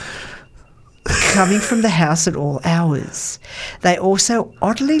coming from the house at all hours. They also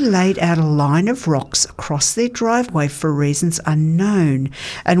oddly laid out a line of rocks across their driveway for reasons unknown,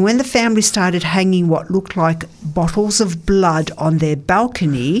 and when the family started hanging what looked like bottles of blood on their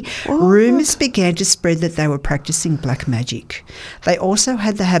balcony, rumours began to spread that they were practising black magic. They also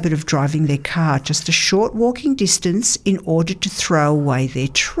had the habit of driving their car just a short walking distance in order to throw away their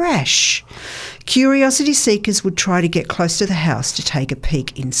trash. Curiosity seekers would try to get close to the house to take a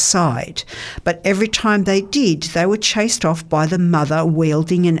peek inside, but every time they did, they were chased off by the mother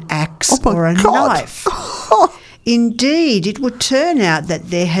wielding an axe or a knife. Indeed, it would turn out that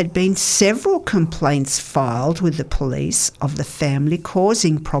there had been several complaints filed with the police of the family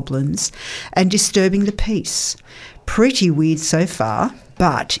causing problems and disturbing the peace. Pretty weird so far,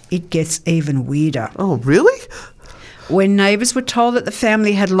 but it gets even weirder. Oh, really? When neighbours were told that the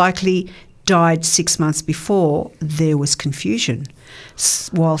family had likely died 6 months before, there was confusion.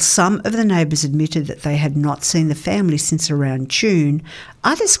 While some of the neighbours admitted that they had not seen the family since around June,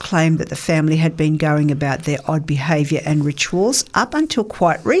 others claimed that the family had been going about their odd behaviour and rituals up until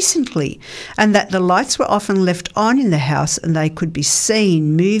quite recently, and that the lights were often left on in the house and they could be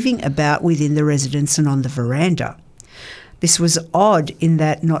seen moving about within the residence and on the veranda. This was odd in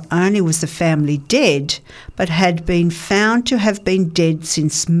that not only was the family dead, but had been found to have been dead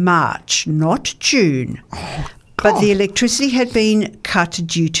since March, not June. But the electricity had been cut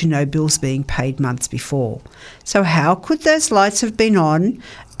due to no bills being paid months before. So how could those lights have been on,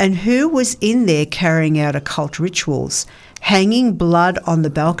 and who was in there carrying out occult rituals, hanging blood on the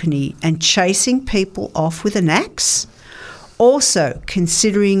balcony and chasing people off with an axe? Also,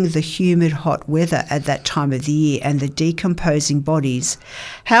 considering the humid hot weather at that time of the year and the decomposing bodies,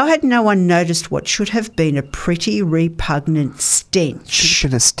 how had no one noticed what should have been a pretty repugnant stench? Should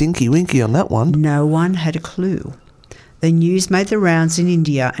have been a stinky winky on that one. No one had a clue. The news made the rounds in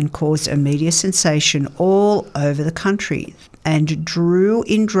India and caused a media sensation all over the country and drew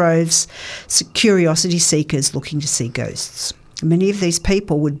in droves curiosity seekers looking to see ghosts. Many of these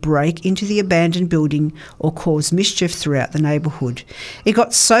people would break into the abandoned building or cause mischief throughout the neighbourhood. It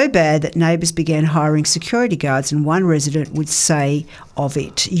got so bad that neighbours began hiring security guards, and one resident would say of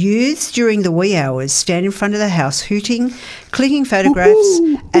it, "Youths during the wee hours stand in front of the house hooting, clicking photographs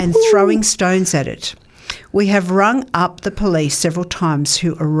and throwing stones at it. We have rung up the police several times,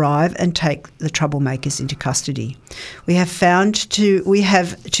 who arrive and take the troublemakers into custody. We have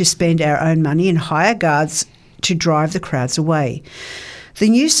to spend our own money and hire guards to drive the crowds away. The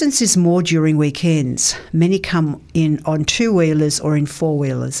nuisance is more during weekends. Many come in on two-wheelers or in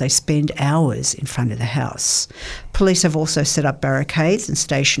four-wheelers. They spend hours in front of the house. Police have also set up barricades and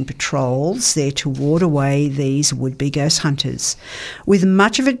stationed patrols there to ward away these would-be ghost hunters, with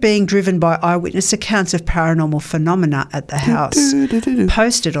much of it being driven by eyewitness accounts of paranormal phenomena at the house,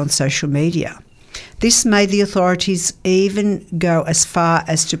 posted on social media. This made the authorities even go as far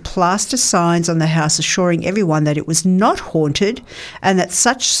as to plaster signs on the house assuring everyone that it was not haunted and that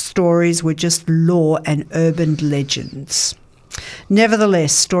such stories were just lore and urban legends.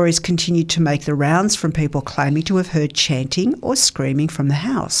 Nevertheless, stories continued to make the rounds from people claiming to have heard chanting or screaming from the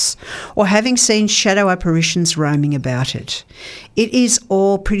house, or having seen shadow apparitions roaming about it. It is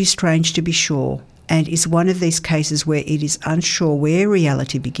all pretty strange, to be sure, and is one of these cases where it is unsure where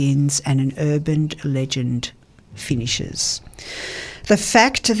reality begins and an urban legend finishes. The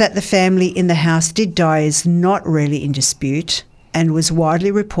fact that the family in the house did die is not really in dispute and was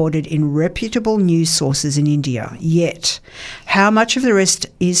widely reported in reputable news sources in India. Yet, how much of the rest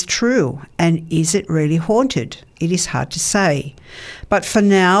is true, and is it really haunted? It is hard to say. But for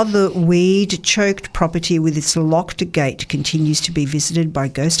now, the weed-choked property with its locked gate continues to be visited by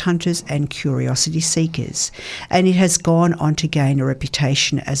ghost hunters and curiosity seekers, and it has gone on to gain a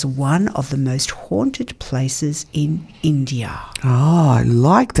reputation as one of the most haunted places in India. Oh, I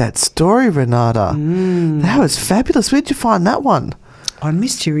like that story, Renata. That was fabulous. Where'd you find that one? On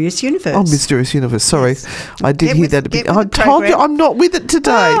Mysterious Universe. Oh, Mysterious Universe. Sorry. Yes. I did hear that a bit. I told you I'm not with it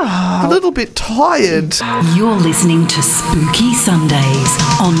today. A little bit tired. You're listening to Spooky Sundays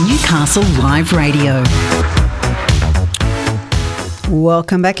on Newcastle Live Radio.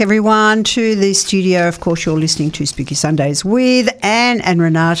 Welcome back, everyone, to the studio. Of course, you're listening to Spooky Sundays with Anne and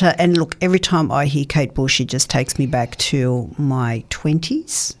Renata. And look, every time I hear Kate Bush, it just takes me back to my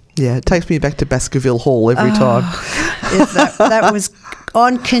 20s. Yeah, it takes me back to Baskerville Hall every time. That was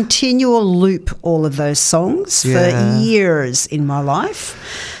on continual loop, all of those songs for years in my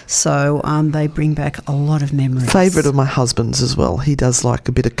life. So they bring back a lot of memories. Favourite of my husband's as well. He does like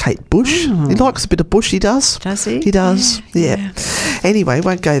a bit of Kate Bush. He likes a bit of Bush, he does. Does he? He does, yeah. Anyway,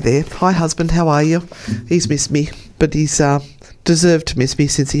 won't go there. Hi, husband, how are you? He's missed me, but he's deserved to miss me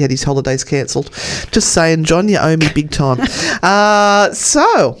since he had his holidays cancelled. Just saying, John, you owe me big time.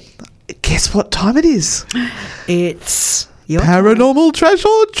 So, guess what time it is? It's Paranormal Trash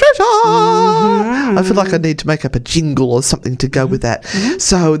or Treasure. I feel like I need to make up a jingle or something to go with that.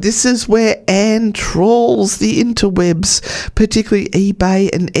 So this is where Anne trawls the interwebs, particularly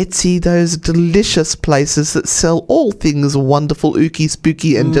eBay and Etsy, those delicious places that sell all things wonderful, ooky,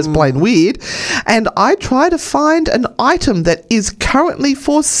 spooky, and just plain weird. And I try to find an item that is currently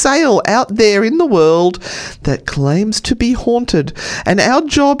for sale out there in the world that claims to be haunted. And our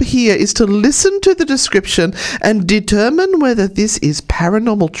job here is to listen to the description and determine whether this is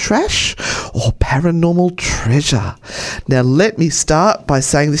paranormal trash or paranormal treasure. Now, let me start by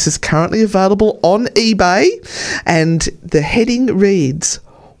saying this is currently available on eBay, and the heading reads,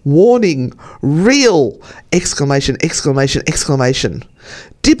 "Warning, real! Exclamation, exclamation, exclamation.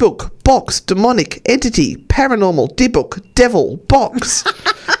 Dybuk, box, demonic, entity, paranormal, Dybuk, devil, box."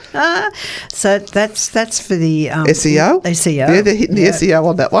 So that's for the SEO. SEO. Yeah, they're hitting the SEO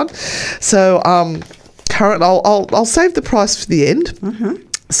on that one. So, current, I'll save the price for the end.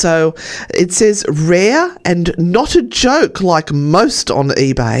 So it says rare and not a joke like most on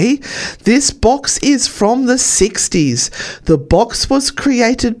eBay. This box is from the 60s. The box was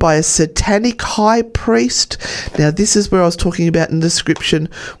created by a satanic high priest. Now this is where I was talking about in the description.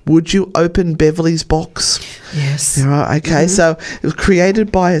 Would you open Beverly's box? Yes. Right, okay, so it was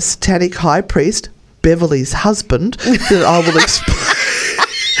created by a satanic high priest, Beverly's husband, that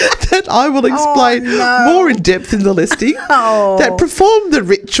I will explain more in depth in the listing, that performed the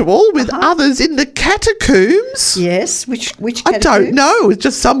ritual with others in the catacombs. Yes, which catacombs? I don't know. It's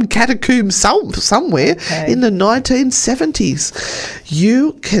just some catacomb somewhere in the 1970s.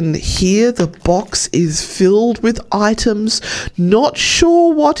 You can hear the box is filled with items, not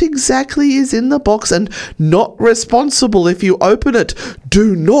sure what exactly is in the box and not responsible if you open it.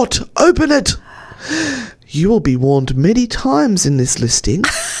 Do not open it. You will be warned many times in this listing.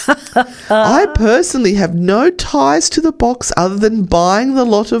 I personally have no ties to the box other than buying the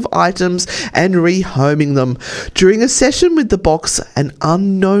lot of items and rehoming them. During a session with the box, an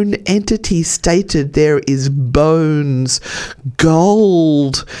unknown entity stated there is bones,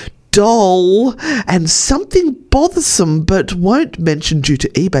 gold, doll, and something bothersome but won't mention due to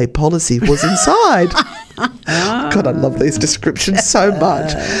eBay policy was inside. God, I love these descriptions so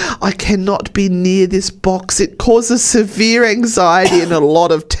much. I cannot be near this box. It causes severe anxiety and a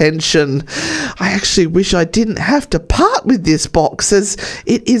lot of tension. I actually wish I didn't have to part with this box as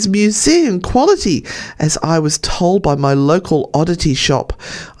it is museum quality, as I was told by my local oddity shop.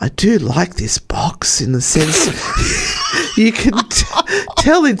 I do like this box in the sense you can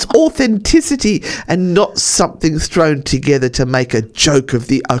tell its authenticity and not something thrown together to make a joke of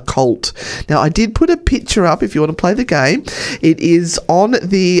the occult. Now, I did put a picture up if you want to play the game. It is on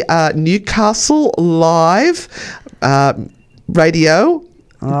the Newcastle Live radio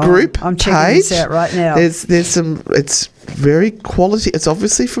group I'm checking page. this out right now. There's some, it's very quality. It's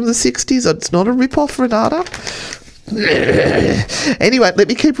obviously from the 60s. It's not a rip-off, Renata. Anyway, let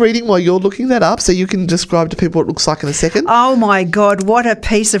me keep reading while you're looking that up so you can describe to people what it looks like in a second. Oh my God, what a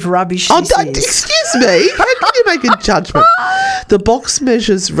piece of rubbish this is. Excuse me, how can you make a judgment? The box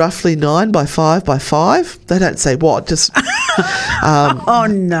measures roughly 9 by 5 by 5. They don't say what, just... oh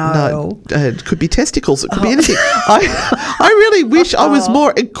no. It could be testicles, it could be anything. I really wish I was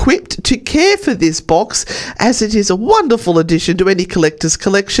more equipped to care for this box, as it is a wonderful addition to any collector's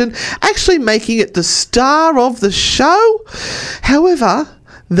collection, actually making it the star of the show. However,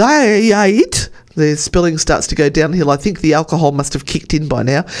 the spelling starts to go downhill. I think the alcohol must have kicked in by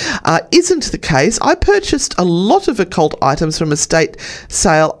now. Isn't the case. I purchased a lot of occult items from a estate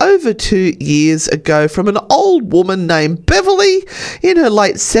sale over 2 years ago from an old woman named Beverly in her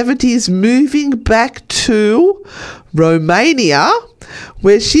late 70s, moving back to Romania,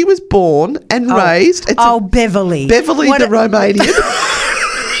 where she was born and raised. Beverly. Beverly the Romanian.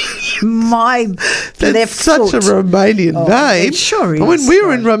 That's such a Romanian name. It sure is. When we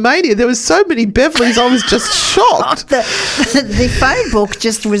were in Romania, there were so many Beverlys, I was just shocked. The phone book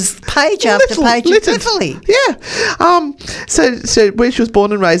just was page after page of Beverly. Yeah. So where she was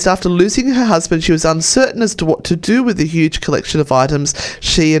born and raised, after losing her husband, she was uncertain as to what to do with the huge collection of items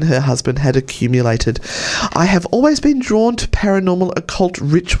she and her husband had accumulated. I have always been drawn to paranormal occult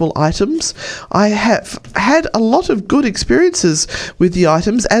ritual items. I have had a lot of good experiences with the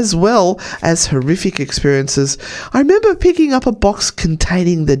items as well as horrific experiences. I remember picking up a box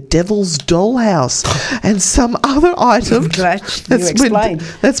containing the Devil's Dollhouse and some other items.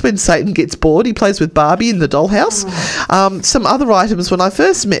 That's when Satan gets bored. He plays with Barbie in the dollhouse. Some other items when I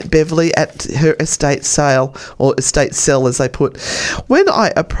first met Beverly at her estate sale, or estate sell as they put. When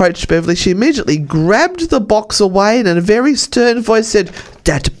I approached Beverly, she immediately grabbed the box away and in a very stern voice said,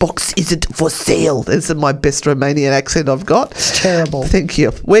 "That box isn't for sale." This is my best Romanian accent I've got. It's terrible. Thank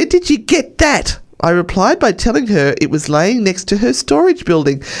you. "Where did you get that?" I replied by telling her it was laying next to her storage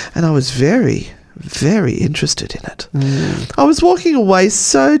building, and I was very, very interested in it. I was walking away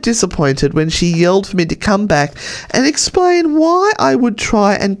so disappointed when she yelled for me to come back and explain why I would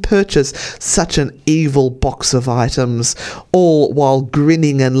try and purchase such an evil box of items, all while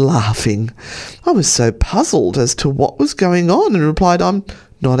grinning and laughing. I was so puzzled as to what was going on and replied, "I'm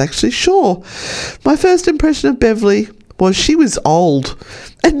not actually sure." My first impression of Beverly was she was old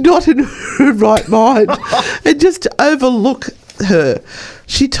and not in her right mind, and just to overlook her.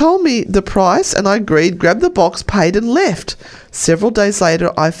 She told me the price and I agreed, grabbed the box, paid and left. Several days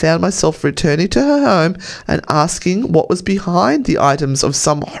later, I found myself returning to her home and asking what was behind the items of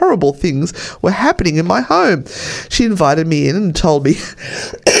some horrible things were happening in my home. She invited me in and told me,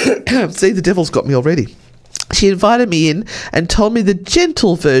 see, the devil's got me already. She invited me in and told me the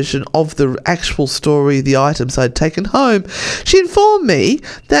gentle version of the actual story of the items I'd taken home. She informed me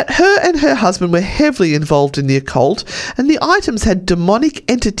that her and her husband were heavily involved in the occult, and the items had demonic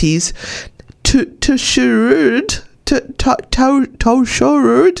entities tortured,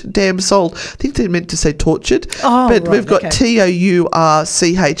 damn soul. I think they meant to say tortured, but we've got TOURCHERED.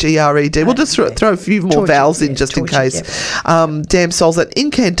 We'll just throw a few more vowels in just in case. Yep. Damn souls and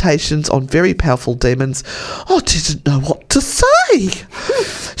incantations on very powerful demons. I didn't know what to say.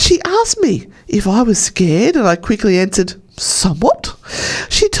 She asked me if I was scared, and I quickly answered, somewhat.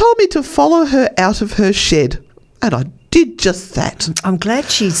 She told me to follow her out of her shed, and I did just that. I'm glad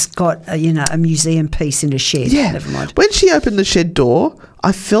she's got a museum piece in a shed. Yeah. Never mind. When she opened the shed door,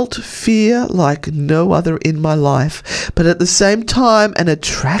 I felt fear like no other in my life, but at the same time an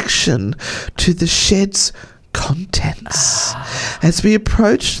attraction to the shed's contents. As we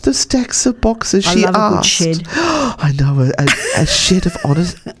approached the stacks of boxes, she asked, a good shed. I know, a shed of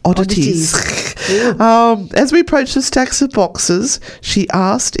oddities. As we approached the stacks of boxes, she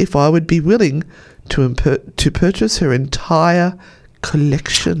asked if I would be willing to purchase her entire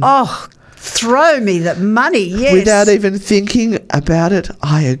collection. Oh, throw me that money, yes. Without even thinking about it,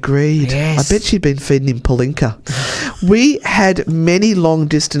 I agreed. Yes. I bet she'd been feeding him Palinka. We had many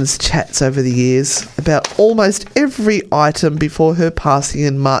long-distance chats over the years about almost every item before her passing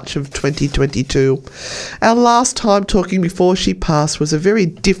in March of 2022. Our last time talking before she passed was a very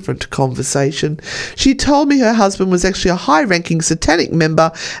different conversation. She told me her husband was actually a high-ranking satanic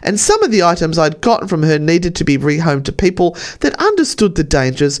member, and some of the items I'd gotten from her needed to be rehomed to people that understood the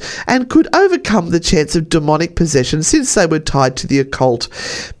dangers and could overcome the chance of demonic possession since they were tied to the occult.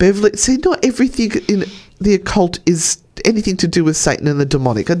 Beverly, see, not everything in the occult is anything to do with Satan and the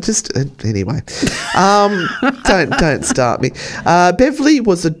demonic. Anyway, don't start me. Beverly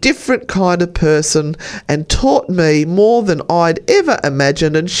was a different kind of person and taught me more than I'd ever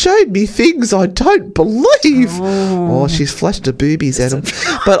imagined and showed me things I don't believe. Oh, she's flashed her boobies at him.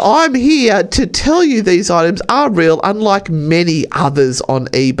 But I'm here to tell you these items are real, unlike many others on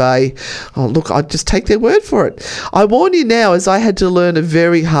eBay. Oh, look, I'd just take their word for it. I warn you now, as I had to learn a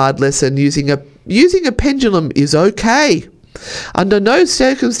very hard lesson. Using a pendulum is okay. Under no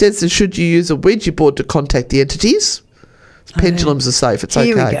circumstances should you use a Ouija board to contact the entities. Pendulums are safe. It's okay.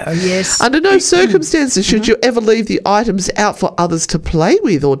 Here we go, yes. Under no circumstances should you ever leave the items out for others to play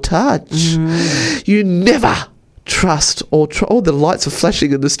with or touch. You never trust or the lights are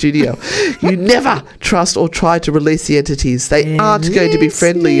flashing in the studio. You never trust or try to release the entities. They aren't going to be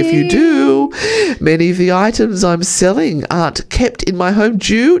friendly if you do. Many of the items I'm selling aren't kept in my home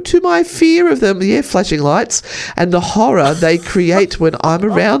due to my fear of them, flashing lights, and the horror they create when I'm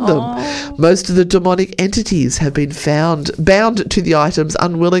around them. Most of the demonic entities have been bound to the items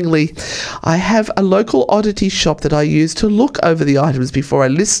unwillingly. I have a local oddity shop that I use to look over the items before I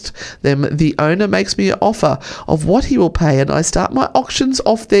list them. The owner makes me an offer of what he will pay, and I start my auctions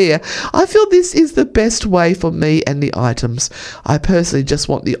off there. I feel this is the best way for me and the items. I personally just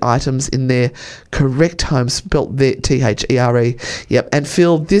want the items in their correct home, spelt there, THERE, and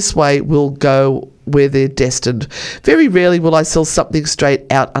feel this way will go where they're destined. Very rarely will I sell something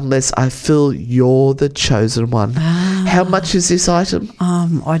straight out unless I feel you're the chosen one. How much is this item?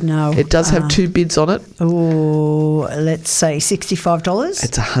 I know. It does have two bids on it. Oh, let's say $65.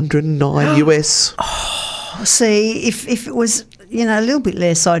 It's $109 US. See, if it was, a little bit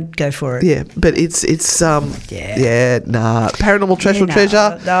less, I'd go for it. Yeah, but it's Paranormal Trash or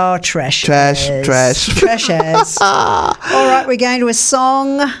Treasure? No, trash. Trash. Trash as. All right, we're going to a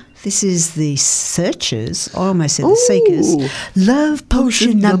song. This is the Searchers. I almost said the Seekers. Love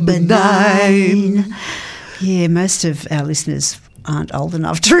Potion number 9. Yeah, most of our listeners aren't old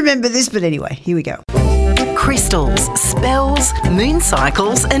enough to remember this, but anyway, here we go. Crystals, spells, moon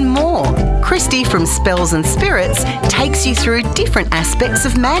cycles and more. Kristy from Spells and Spirits takes you through different aspects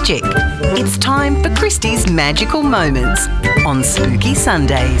of magic. It's time for Kristy's Magical Moments on Spooky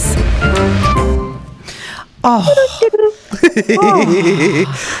Sundays.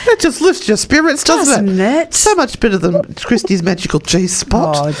 That just lifts your spirits, doesn't it? So much better than Kristy's magical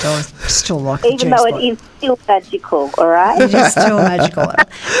G-spot. Oh, I still like Even though it is still magical, all right? It is still magical.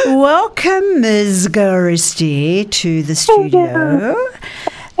 Welcome, Ms. Kristy, to the studio.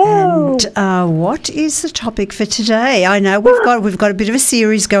 And what is the topic for today? I know we've got a bit of a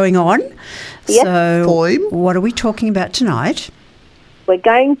series going on. Yes. So what are we talking about tonight? We're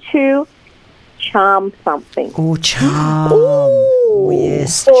going to charm something. Oh, charm. Ooh.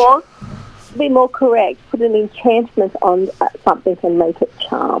 Yes. Or, to be more correct, put an enchantment on something and make it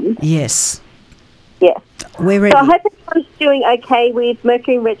charmed. Yes. Yes. We're ready. So I hope it's everyone's doing okay with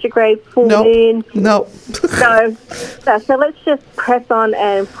Mercury retrograde, full moon. No. So let's just press on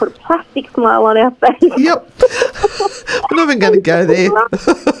and put a plastic smile on our face. Yep. We're not even going to go there.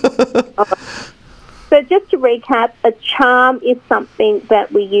 So just to recap, a charm is something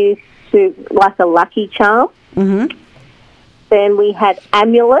that we use to, like a lucky charm. Mm-hmm. Then we had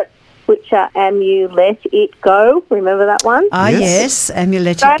amulets, which are amulet it go. Remember that one? Ah, yes.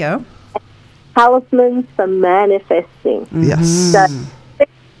 Amulet it go. Talismans for manifesting. Yes. So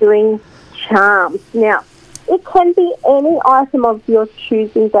doing charms. Now, it can be any item of your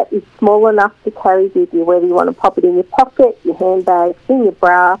choosing that is small enough to carry with you, whether you want to pop it in your pocket, your handbag, in your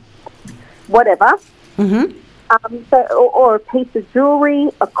bra, whatever. Mm-hmm. Or a piece of jewellery,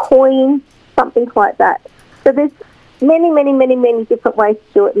 a coin, something like that. So there's many different ways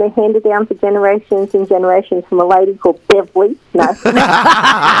to do it, and they're handed down for generations and generations from a lady called Beverly. No.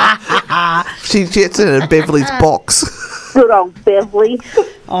 She gets it in Beverly's box. Good old Beverly.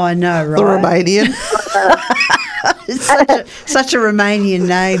 Oh, I know, right? The Romanian. It's such a Romanian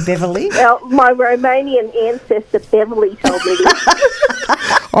name, Beverly. Well, my Romanian ancestor Beverly told me this.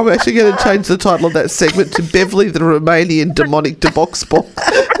 I'm actually going to change the title of that segment to Beverly the Romanian Demonic Debox Box.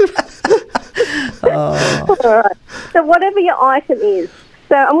 All right. So whatever your item is.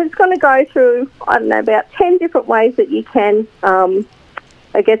 So I'm just going to go through, I don't know, about 10 different ways that you can,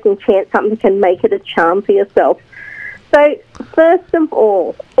 enchant something and make it a charm for yourself. So first of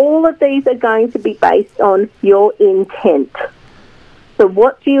all of these are going to be based on your intent. So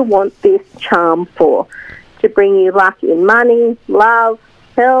what do you want this charm for? To bring you luck in money, love,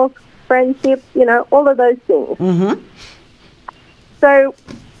 health, friendship, all of those things. Mm-hmm. So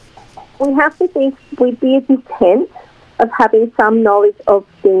we have to think with the intent of having some knowledge of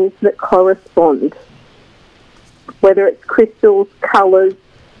things that correspond, whether it's crystals, colours,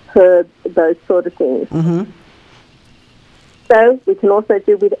 herbs, those sort of things. Mm-hmm. So we can also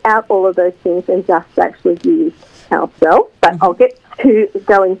do without all of those things and just actually use ourselves, but I'll get to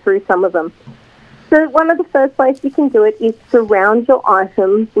going through some of them. So one of the first ways you can do it is surround your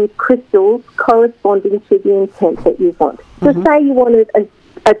item with crystals corresponding to the intent that you want. So say you wanted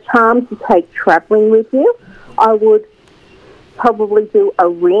a charm to take travelling with you, I would probably do a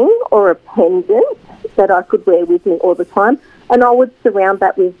ring or a pendant that I could wear with me all the time, and I would surround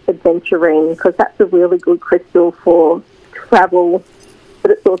that with aventurine because that's a really good crystal for travel,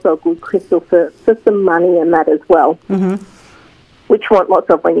 but it's also a good crystal for some money and that as well, which you want lots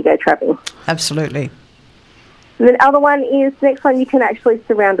of when you go travelling. Absolutely. And the other one is, next one, you can actually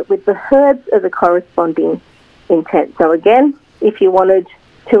surround it with the herbs of the corresponding intent. So again, if you wanted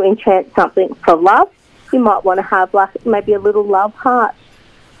to enchant something for love, you might want to have like maybe a little love heart,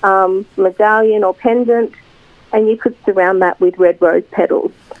 medallion or pendant, and you could surround that with red rose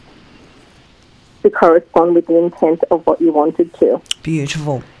petals to correspond with the intent of what you wanted to.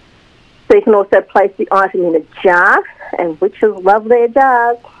 Beautiful. So you can also place the item in a jar, and witches love their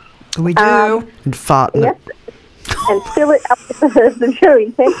jars. We do. And fart in Yes, it. and fill it up with the herbs of your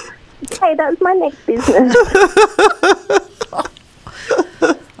intent. Okay, that's my next business.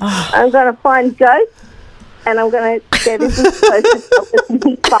 I'm going to find ghosts, and I'm going to get this as close as possible to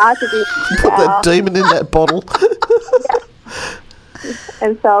be part of this. Put that demon in that bottle.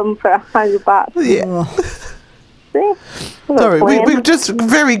 And sell them for $100. Yeah. See? Sorry, we just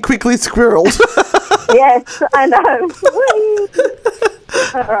very quickly squirreled. Yes, I know.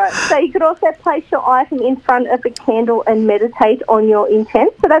 All right. So you could also place your item in front of a candle and meditate on your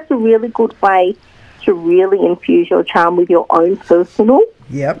intent. So that's a really good way to really infuse your charm with your own personal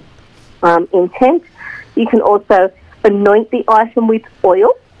intent. You can also anoint the item with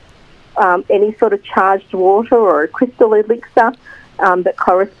oil, any sort of charged water or a crystal elixir that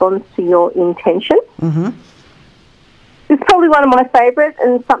corresponds to your intention. Mm-hmm. It's probably one of my favourites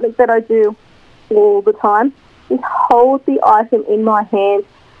and something that I do all the time is hold the item in my hand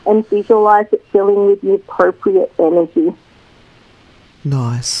and visualise it filling with the appropriate energy.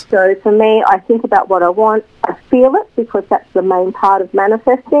 Nice. So for me, I think about what I want, I feel it because that's the main part of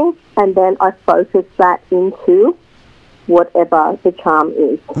manifesting, and then I focus that into whatever the charm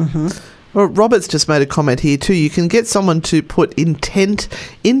is. Mm-hmm. Well, Robert's just made a comment here too. You can get someone to put intent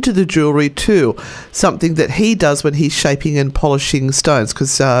into the jewellery too, something that he does when he's shaping and polishing stones,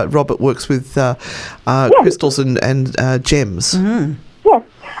 because Robert works with crystals and gems. Mm-hmm. Yes,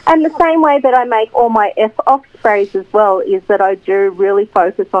 and the same way that I make all my F-off sprays as well is that I do really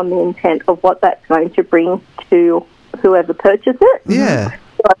focus on the intent of what that's going to bring to whoever purchases it. Yeah.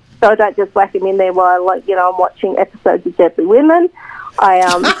 So I don't just whack them in there while I'm watching episodes of Deadly Women. I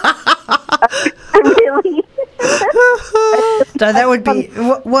really So that would be,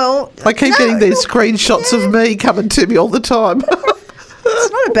 well... I keep getting these screenshots of me coming to me all the time.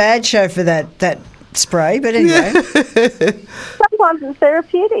 It's not a bad show for that spray, but anyway. Sometimes it's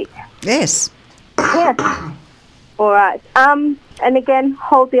therapeutic. Yes. Yes. All right. And again,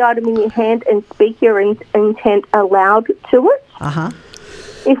 hold the item in your hand and speak your intent aloud to it. Uh-huh.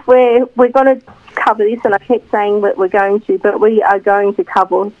 If we're going to cover this, and I keep saying that we're going to, but we are going to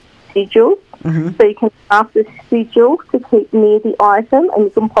cover sigils. Mm-hmm. So you can ask the sigil to keep near the item, and you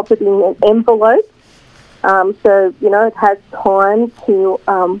can pop it in an envelope. So, it has time to,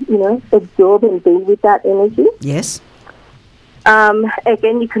 absorb and be with that energy. Yes.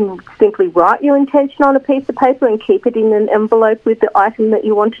 Again, you can simply write your intention on a piece of paper and keep it in an envelope with the item that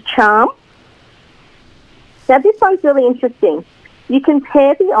you want to charm. Now, this one's really interesting. You can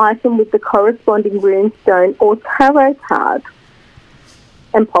pair the item with the corresponding runestone or tarot card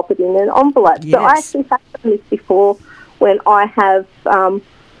and pop it in an envelope. Yes. So I actually have done this before when I have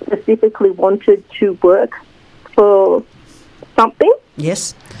specifically wanted to work for something.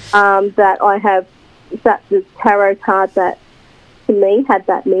 Yes. That I have, that the tarot card that to me had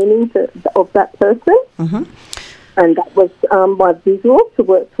that meaning of that person. Mm-hmm. And that was my visual to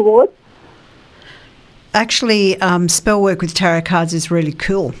work towards. Actually, spell work with tarot cards is really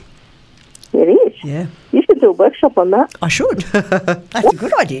cool. It is. Yeah. You should do a workshop on that. I should. That's a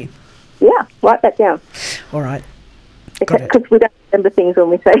good idea. Yeah, write that down. All right. Because we don't remember things when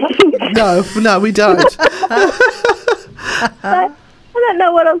we say things. No, we don't. I don't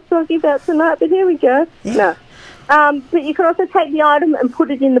know what I was talking about tonight, but here we go. Yeah. No. But you can also take the item and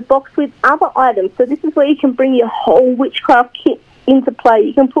put it in the box with other items. So this is where you can bring your whole witchcraft kit into play.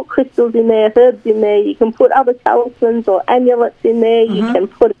 You can put crystals in there, herbs in there. You can put other talismans or amulets in there. Mm-hmm. You can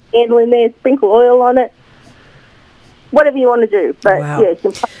put a candle in there, sprinkle oil on it. Whatever you want to do. But, you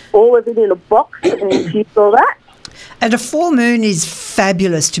can put all of it in a box and infuse all that. And a full moon is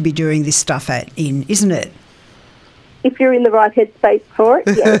fabulous to be doing this stuff in, isn't it? If you're in the right headspace for it,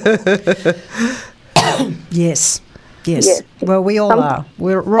 yes. Yes. Well, we all are.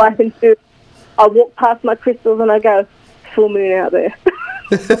 We're right. I walk past my crystals and I go, full moon out there.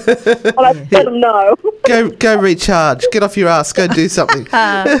 And I let them know. Go recharge. Get off your ass. Go do something.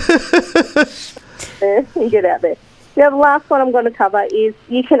 You get out there. Now, the last one I'm going to cover is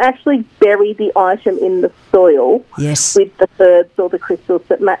you can actually bury the item in the soil with the herbs or the crystals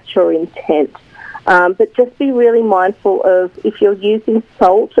that match your intent. But just be really mindful of, if you're using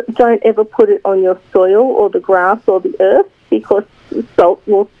salt, don't ever put it on your soil or the grass or the earth, because the salt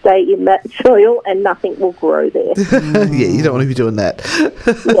will stay in that soil and nothing will grow there. Yeah, you don't want to be doing that.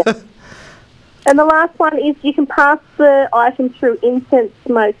 And the last one is you can pass the item through incense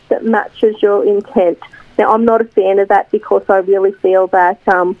smoke that matches your intent. Now, I'm not a fan of that because I really feel that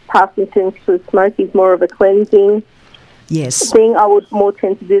passing things through smoke is more of a cleansing thing. I would more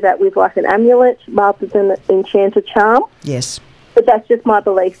tend to do that with like an amulet rather than an enchanted charm. Yes. But that's just my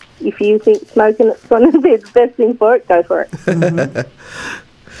belief. If you think smoking it's going to be the best thing for it, go for it. Mm-hmm.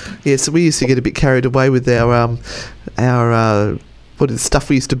 Yeah, so we used to get a bit carried away with our what is stuff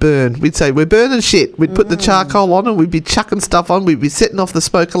we used to burn. We'd say, we're burning shit. We'd put the charcoal on and we'd be chucking stuff on. We'd be setting off the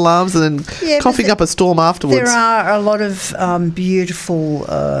smoke alarms and then coughing up a storm afterwards. There are a lot of beautiful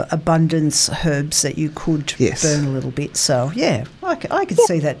abundance herbs that you could burn a little bit. So, yeah, I could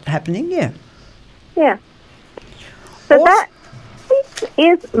see that happening, yeah. Yeah. So that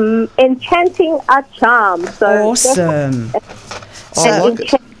is enchanting a charm. So awesome.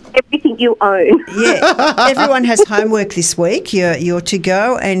 Everything you own. Yeah, everyone has homework this week. You're to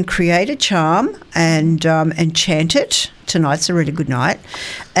go and create a charm and chant it. Tonight's a really good night,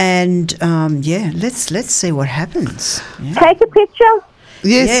 and let's see what happens. Yeah. Take a picture.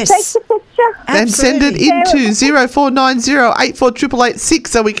 Yes. Take the picture. And send it into 0490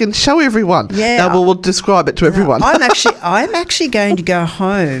 848886 so we can show everyone. Yeah. Now we'll describe it to everyone. I'm actually going to go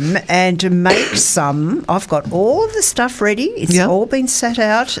home and make some. I've got all of the stuff ready. It's all been set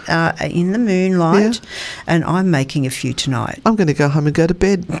out in the moonlight, and I'm making a few tonight. I'm going to go home and go to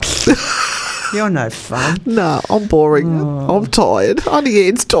bed. You're no fun. No, I'm boring. Oh. I'm tired. Only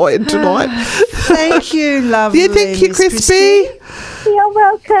Anne's tired tonight. Thank you, lovely. Yeah, thank you, Kristy. You're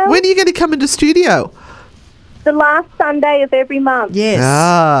welcome. When are you going to come into studio? The last Sunday of every month. Yes.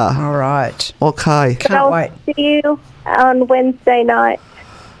 Ah. All right. Okay. Can't wait. See you on Wednesday night.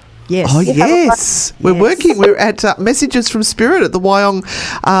 Yes. Oh, yes. We're working. We're at Messages from Spirit at the Wyong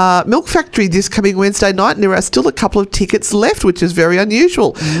Milk Factory this coming Wednesday night, and there are still a couple of tickets left, which is very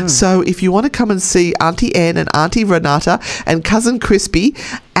unusual. So if you want to come and see Auntie Anne and Auntie Renata and Cousin Crispy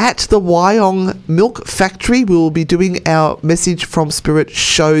at the Wyong Milk Factory. We will be doing our Message from Spirit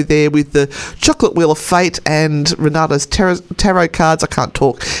show there with the Chocolate Wheel of Fate and Renata's tarot cards. I can't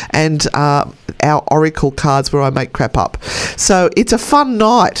talk. And our Oracle cards where I make crap up. So it's a fun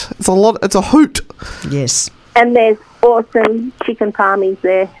night. It's a hoot. Yes. And there's awesome chicken palmies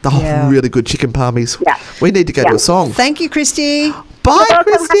there. Oh, really good chicken palmies. Yeah. We need to go to a song. Thank you, Kristy. Bye,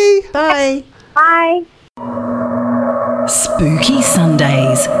 Kristy. Bye. Bye. Spooky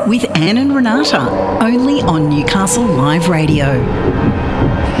Sundays with Anne and Renata, only on Newcastle Live Radio.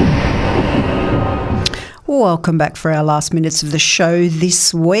 Welcome back for our last minutes of the show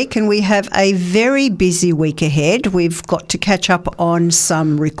this week, and we have a very busy week ahead. We've got to catch up on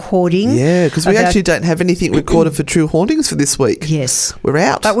some recording. Yeah, because we actually don't have anything recorded for True Hauntings for this week. Yes. We're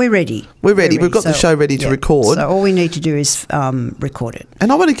out. But we're ready. We're ready. We've got the show ready to record. So all we need to do is record it.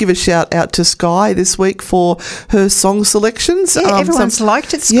 And I want to give a shout out to Sky this week for her song selections. Yeah, everyone's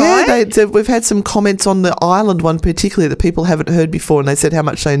liked it, Sky. Yeah, we've had some comments on the Island one particularly that people haven't heard before, and they said how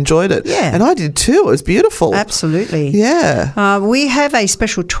much they enjoyed it. Yeah. And I did too. It was beautiful. Absolutely. Yeah. We have a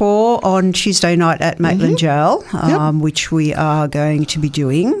special tour on Tuesday night at Maitland Jail, which we are going to be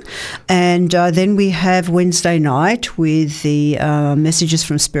doing. And then we have Wednesday night with the Messages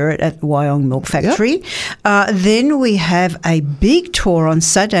from Spirit at the Wyong Milk Factory. Then we have a big tour on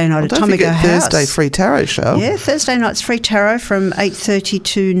Saturday night at Tomigo House. Thursday free tarot show. Yeah, Thursday night's free tarot from 8:30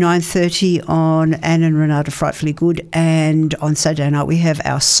 to 9:30 on Anne and Renata Frightfully Good. And on Saturday night we have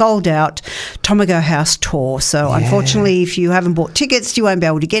our sold-out Tomigo House tour. So unfortunately, if you haven't bought tickets, you won't be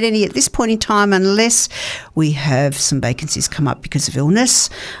able to get any at this point in time unless we have some vacancies come up because of illness.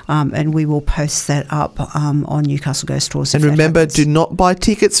 And we will post that up on Newcastle Ghost Stores. And remember, do not buy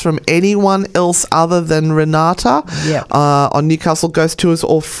tickets from anyone else other than Renata on Newcastle Ghost Tours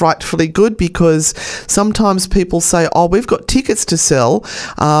or Frightfully Good, because sometimes people say, oh, we've got tickets to sell.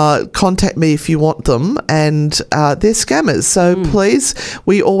 Contact me if you want them. And they're scammers. So please,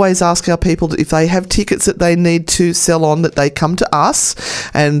 we always ask our people if they have tickets that they need to sell on, that they come to us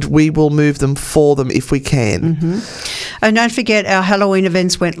and we will move them for them if we can. And don't forget, our Halloween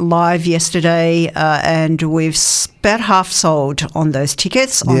events went live yesterday and we've about half sold on those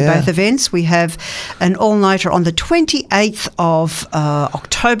tickets on both events. We have an all-nighter on the 28th of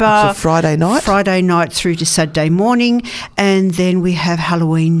October. It's a Friday night. Friday night through to Saturday morning. And then we have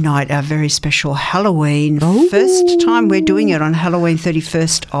Halloween night, our very special Halloween. First time we're doing it on Halloween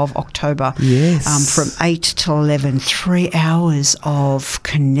 31st of October. Yes. From 8 to 11, 3 hours of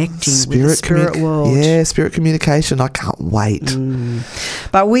connecting with the spirit world. Yeah, spirit communication. I can't wait.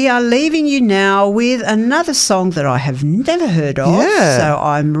 But we are leaving you now with another song that I have never heard of. Yeah. So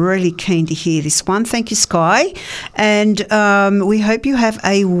I'm really keen to hear this one. Thank you, Sky. And we hope you have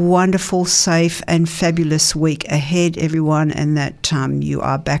a wonderful, safe and fabulous week ahead, everyone, and that you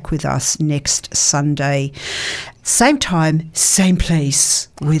are back with us next Sunday. Same time, same place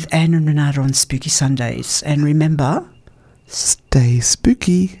with Anne and Renata on Spooky Sundays. And remember, stay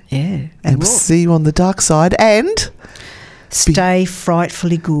spooky. Yeah. And we'll see you on the dark side. And stay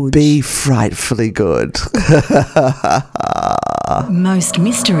frightfully good. Be frightfully good. Most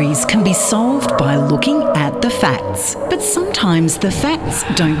mysteries can be solved by looking at the facts. But sometimes the facts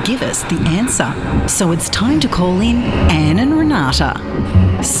don't give us the answer. So it's time to call in Anne and Renata.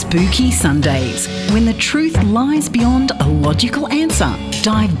 Spooky Sundays, when the truth lies beyond a logical answer.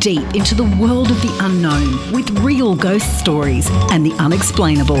 Dive deep into the world of the unknown with real ghost stories and the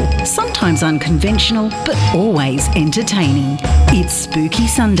unexplainable. Sometimes unconventional, but always entertaining. It's Spooky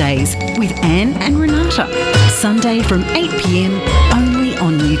Sundays with Anne and Renata. Sunday from 8 p.m, only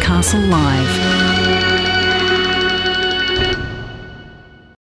on Newcastle Live.